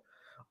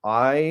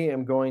 I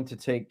am going to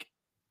take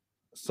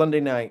Sunday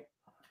night,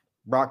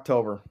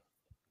 Brocktober.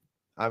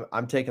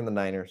 I'm taking the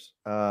Niners.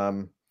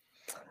 I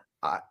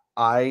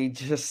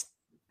just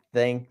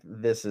think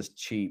this is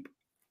cheap.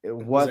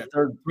 What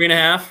they're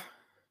 3.5?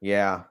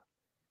 Yeah.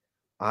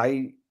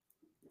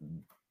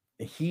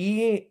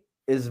 He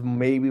is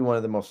maybe one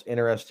of the most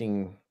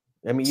interesting.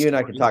 I mean, you and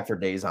I could talk for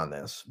days on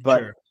this, but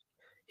Sure.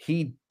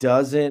 He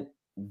doesn't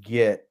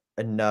get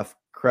enough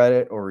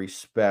credit or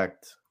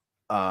respect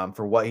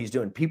for what he's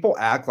doing. People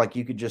act like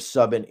you could just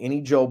sub in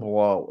any Joe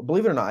Blow.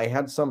 Believe it or not, I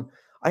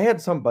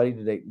had somebody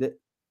today that,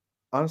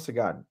 honest to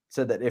God,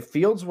 said that if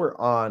Fields were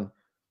on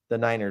the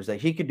Niners,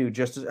 that he could do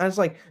just as. I was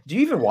like, do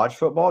you even watch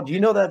football? Do you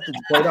know that it's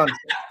played on?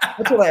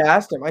 That's what I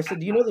asked him. I said,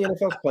 do you know the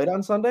NFL's played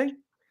on Sunday?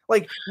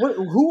 Like,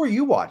 who are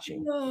you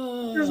watching?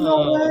 There's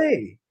no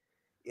way.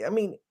 I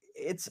mean,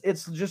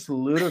 it's just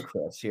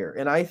ludicrous here.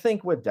 And I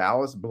think with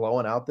Dallas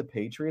blowing out the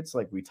Patriots,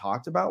 like we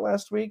talked about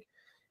last week,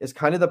 is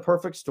kind of the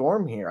perfect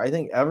storm here. I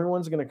think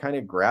everyone's going to kind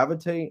of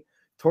gravitate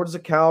towards the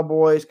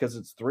Cowboys because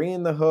it's 3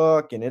 in the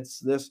hook, and it's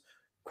this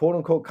quote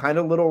unquote kind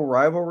of little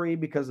rivalry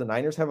because the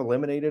Niners have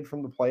eliminated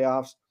from the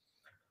playoffs.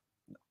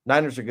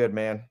 Niners are good,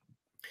 man.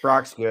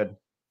 Brock's good.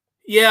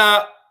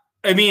 Yeah.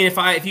 I mean,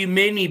 if you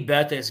made me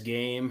bet this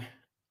game,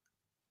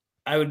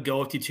 I would go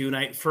with you too.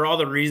 And for all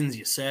the reasons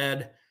you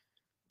said,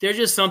 there's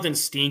just something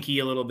stinky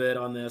a little bit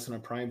on this on a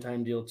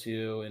primetime deal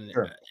too. And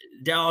Sure.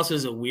 Dallas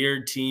is a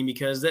weird team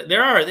because they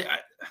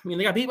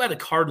got beat by the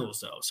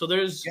Cardinals though. So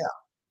there's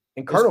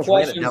and Cardinals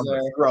ran it down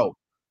their throat.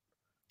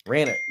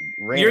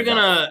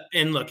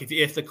 And look,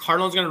 if the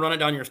Cardinals are gonna run it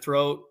down your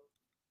throat,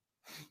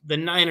 the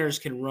Niners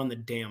can run the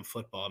damn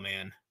football,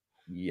 man.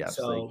 Yes.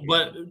 So,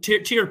 but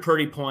to your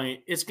Purdy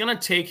point, it's going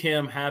to take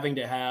him having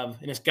to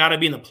have, and it's got to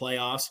be in the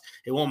playoffs.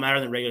 It won't matter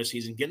in the regular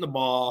season. Getting the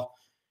ball,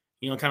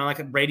 kind of like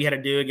what Brady had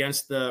to do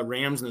against the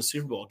Rams in the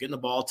Super Bowl, getting the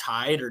ball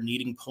tied or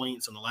needing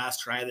points on the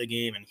last try of the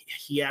game. And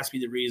he has to be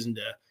the reason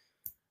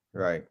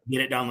to get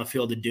it down the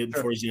field to do it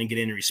before he's going to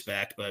get any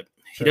respect. But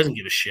he doesn't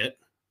give a shit.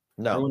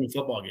 No. They're winning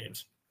football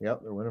games.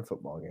 Yep, they're winning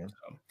football games.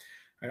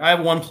 So, I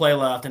have one play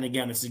left. And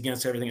again, this is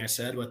against everything I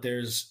said, but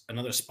there's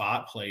another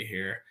spot play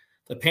here.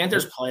 The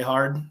Panthers play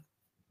hard,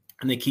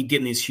 and they keep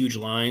getting these huge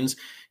lines.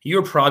 You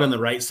were probably on the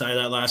right side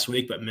of that last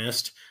week, but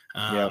missed.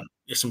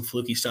 If some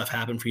fluky stuff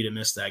happened for you to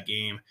miss that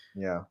game.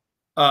 Yeah.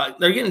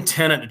 They're getting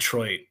 10 at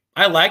Detroit.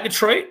 I like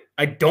Detroit.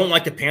 I don't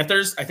like the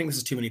Panthers. I think this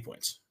is too many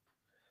points.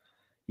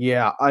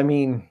 Yeah, I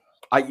mean,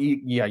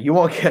 you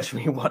won't catch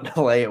me wanting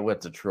to lay it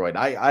with Detroit.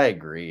 I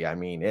agree. I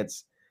mean,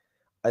 it's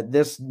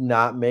this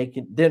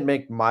didn't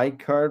make my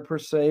card per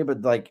se,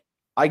 but like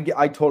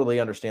I totally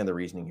understand the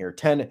reasoning here.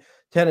 10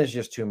 is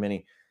just too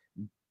many.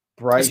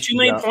 It's too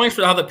many points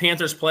for how the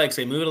Panthers play because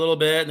they move it a little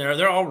bit and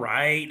they're all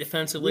right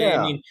defensively.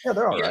 Yeah, I mean,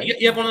 they're all right.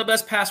 You have one of the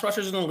best pass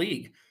rushers in the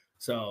league.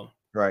 So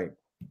right.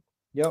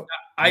 Yep.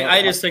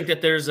 I just think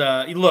that there's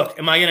look,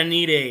 am I going to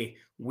need a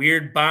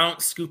weird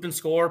bounce, scoop and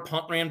score,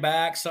 punt ran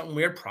back, something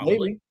weird?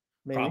 Probably.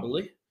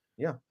 Probably.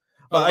 Yeah.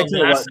 I tell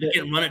you what,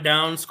 run it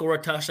down, score a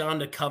touchdown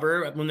to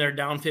cover when they're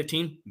down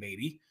 15,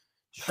 maybe.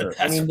 Sure.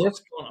 I mean,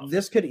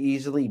 this could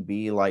easily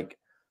be like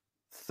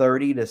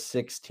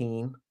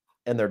 30-16,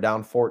 and they're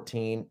down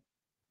 14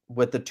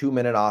 with the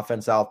 2-minute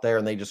offense out there,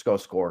 and they just go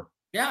score.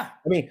 Yeah.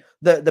 I mean,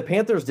 the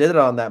Panthers did it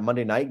on that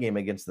Monday night game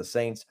against the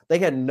Saints. They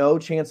had no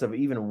chance of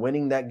even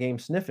winning that game,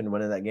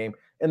 winning that game,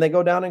 and they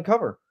go down and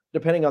cover.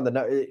 depending on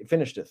it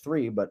finished at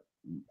 3, but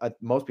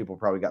most people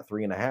probably got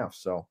 3.5.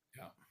 So,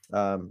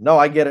 no,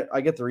 I get it.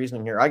 I get the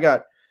reasoning here. I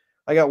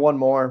got one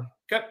more.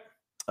 Okay.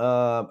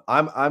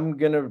 I'm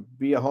gonna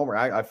be a homer.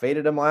 I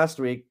faded him last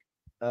week,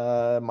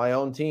 my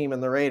own team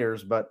and the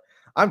Raiders, but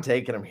I'm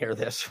taking him here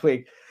this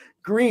week.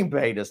 Green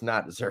Bay does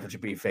not deserve to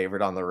be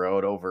favored on the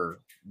road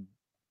over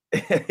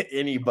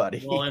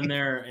anybody. Well, and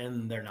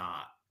they're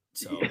not.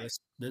 So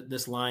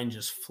this line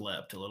just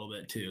flipped a little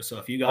bit too. So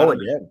if you got it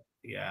did.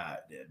 Yeah, it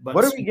did. But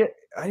what did we get?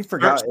 I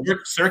forgot.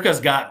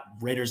 Circa's got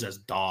Raiders as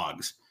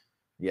dogs.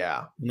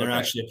 Yeah. And they're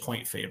actually a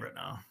point favorite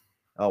now.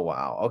 Oh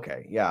wow.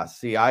 Okay. Yeah.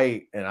 See,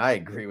 I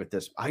agree with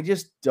this. I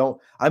just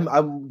don't.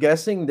 I'm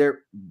guessing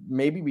there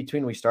maybe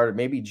between we started,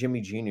 maybe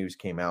Jimmy G news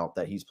came out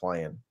that he's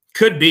playing.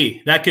 Could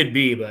be. That could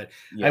be, but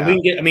yeah.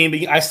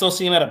 I still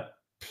see him at a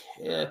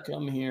pick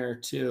 'em here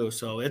too.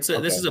 So this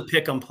is a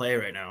pick 'em play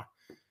right now.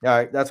 All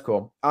right, that's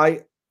cool.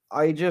 I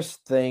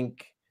just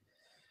think,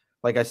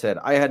 like I said,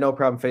 I had no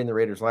problem fading the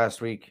Raiders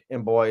last week,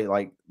 and boy,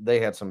 like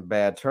they had some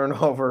bad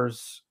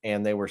turnovers,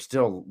 and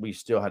we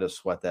still had to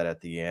sweat that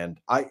at the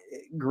end.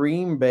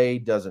 Green Bay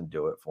doesn't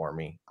do it for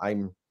me. I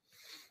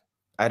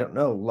don't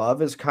know.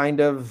 Love is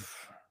kind of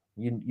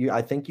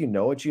I think you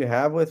know what you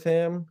have with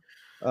him.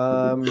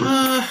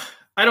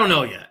 I don't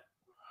know yet.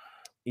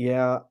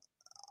 Yeah.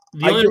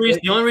 The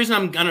only reason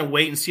I'm gonna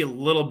wait and see a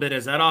little bit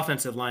is that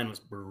offensive line was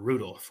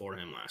brutal for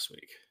him last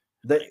week.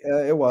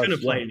 It was.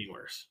 Couldn't play any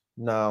worse.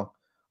 No.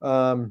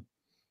 I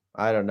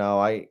don't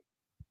know.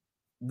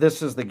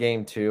 This is the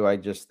game too. I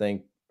just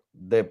think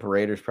the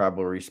Raiders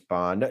probably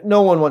respond.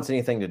 No one wants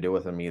anything to do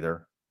with them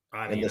either.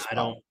 I mean,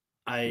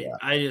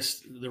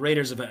 the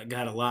Raiders have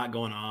got a lot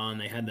going on.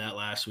 They had that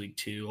last week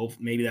too.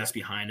 Maybe that's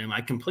behind them. I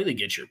completely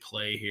get your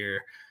play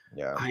here.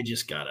 Yeah. I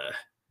just gotta.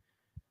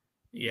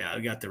 Yeah, I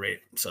got the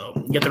Raiders. So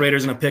get the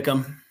Raiders and pick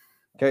them.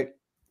 Okay.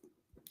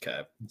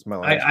 It's my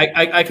last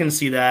I can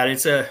see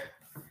that.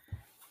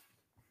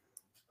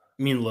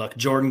 Look,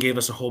 Jordan gave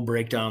us a whole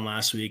breakdown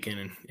last week,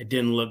 and it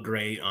didn't look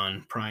great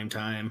on prime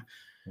time.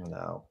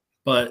 No.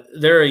 But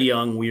they're a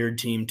young, weird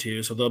team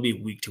too, so they'll be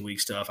week-to-week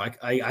stuff.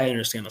 I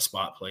understand the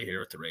spot play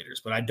here with the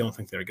Raiders, but I don't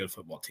think they're a good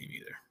football team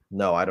either.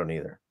 No, I don't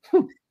either.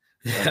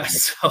 Yeah.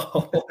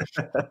 So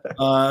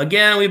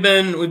again, we've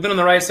been on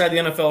the right side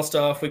of the NFL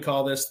stuff. We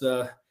call this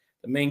the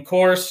main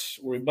course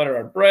where we butter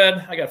our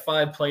bread. I got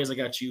 5 plays. I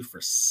got you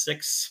for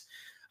 6.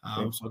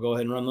 So I'll go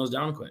ahead and run those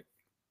down quick.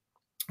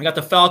 I got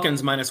the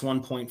Falcons minus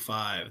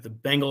 1.5, the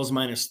Bengals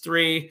minus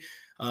 3,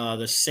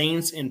 the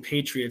Saints and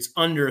Patriots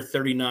under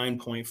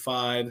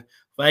 39.5,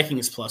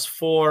 Vikings plus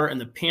 4, and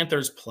the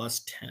Panthers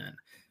plus 10.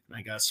 And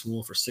I got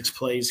Smool for 6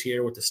 plays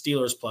here with the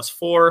Steelers plus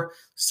 4,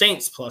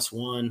 Saints plus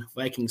 1,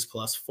 Vikings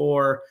plus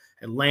 4,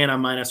 Atlanta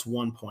minus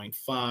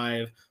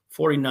 1.5,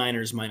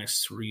 49ers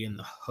minus 3 in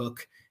the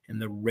hook, and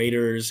the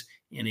Raiders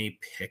in a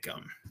pick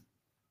 'em.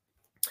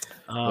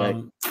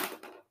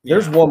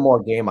 There's one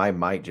more game I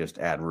might just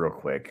add real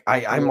quick.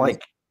 I'm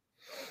like,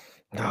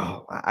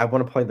 I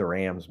want to play the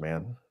Rams,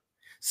 man.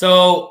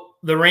 So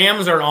the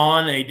Rams are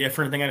on a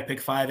different thing. I had to pick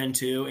 5 and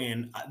 2,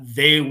 and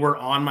they were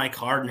on my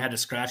card and had to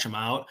scratch them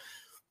out.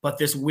 But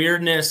this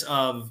weirdness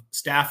of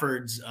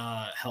Stafford's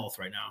health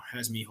right now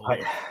has me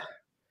holding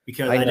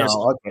because I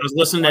was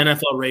listening to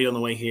NFL radio on the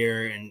way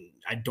here, and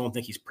I don't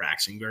think he's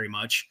practicing very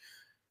much.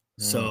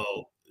 So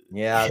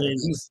yeah,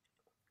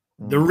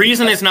 the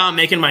reason it's not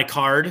making my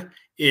card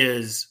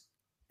is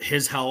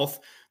his health.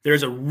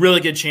 There's a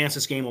really good chance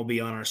this game will be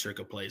on our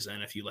circuit plays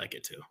then if you like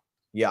it too.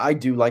 Yeah, I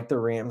do like the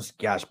Rams.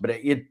 Gosh, but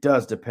it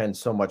does depend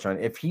so much on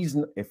if he's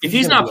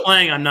not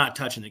playing, I'm not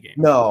touching the game.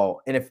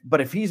 No, and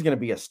if he's going to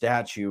be a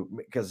statue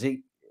because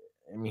he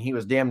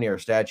was damn near a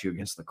statue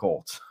against the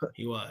Colts.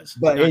 He was,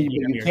 but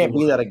you can't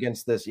be that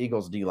against this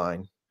Eagles D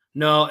line.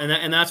 No,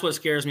 and that's what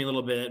scares me a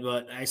little bit.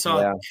 But I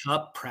saw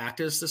Cup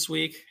practice this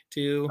week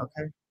too.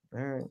 Okay, all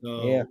right,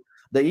 yeah.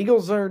 The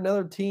Eagles are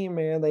another team,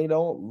 man. They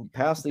don't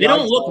pass the. They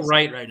don't look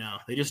right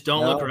now. They just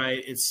don't look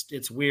right.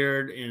 It's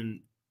weird,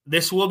 and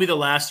this will be the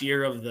last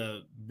year of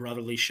the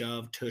brotherly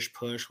shove, tush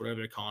push, whatever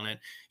they're calling it.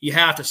 You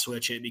have to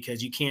switch it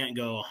because you can't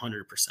go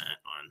 100%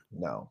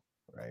 on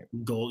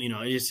goal.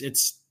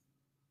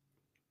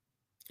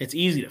 It's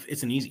easy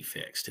it's an easy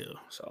fix too.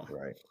 So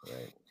right.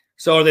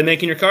 So are they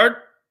making your card?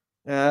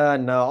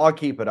 No, I'll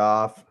keep it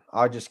off.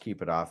 I'll just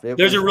keep it off.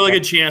 There's a really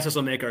good chance this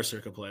will make our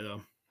circuit play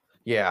though.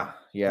 Yeah.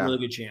 Really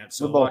good chance.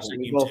 So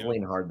we both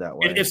lean hard that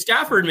way. If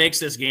Stafford makes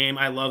this game,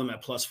 I love him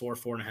at plus 4,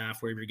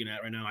 4.5, wherever you're getting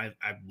at right now. I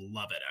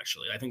love it,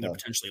 actually. I think they're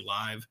potentially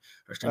live.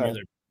 Or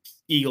the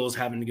Eagles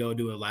having to go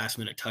do a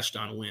last-minute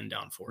touchdown win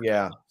down 4.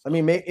 Yeah. I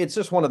mean, it's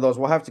just one of those.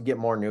 We'll have to get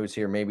more news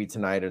here maybe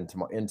tonight and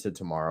into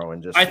tomorrow.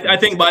 And just I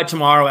think by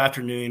tomorrow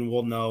afternoon,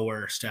 we'll know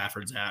where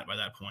Stafford's at by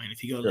that point.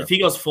 If he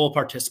goes full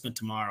participant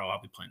tomorrow,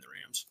 I'll be playing the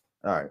Rams.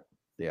 All right.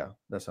 Yeah,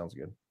 that sounds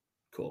good.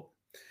 Cool.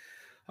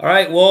 All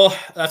right, well,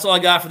 that's all I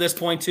got for this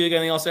point, too. Got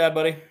anything else to add,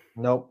 buddy?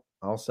 Nope.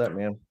 All set,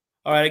 man.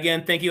 All right,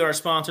 again, thank you to our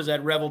sponsors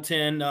at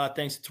Revelton.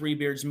 Thanks to Three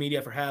Beards Media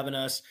for having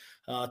us.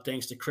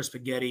 Thanks to Chris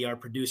Spaghetti, our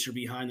producer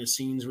behind the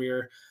scenes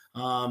here.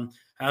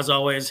 As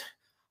always,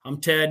 I'm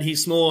Ted.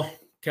 He's Small.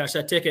 Cash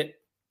that ticket.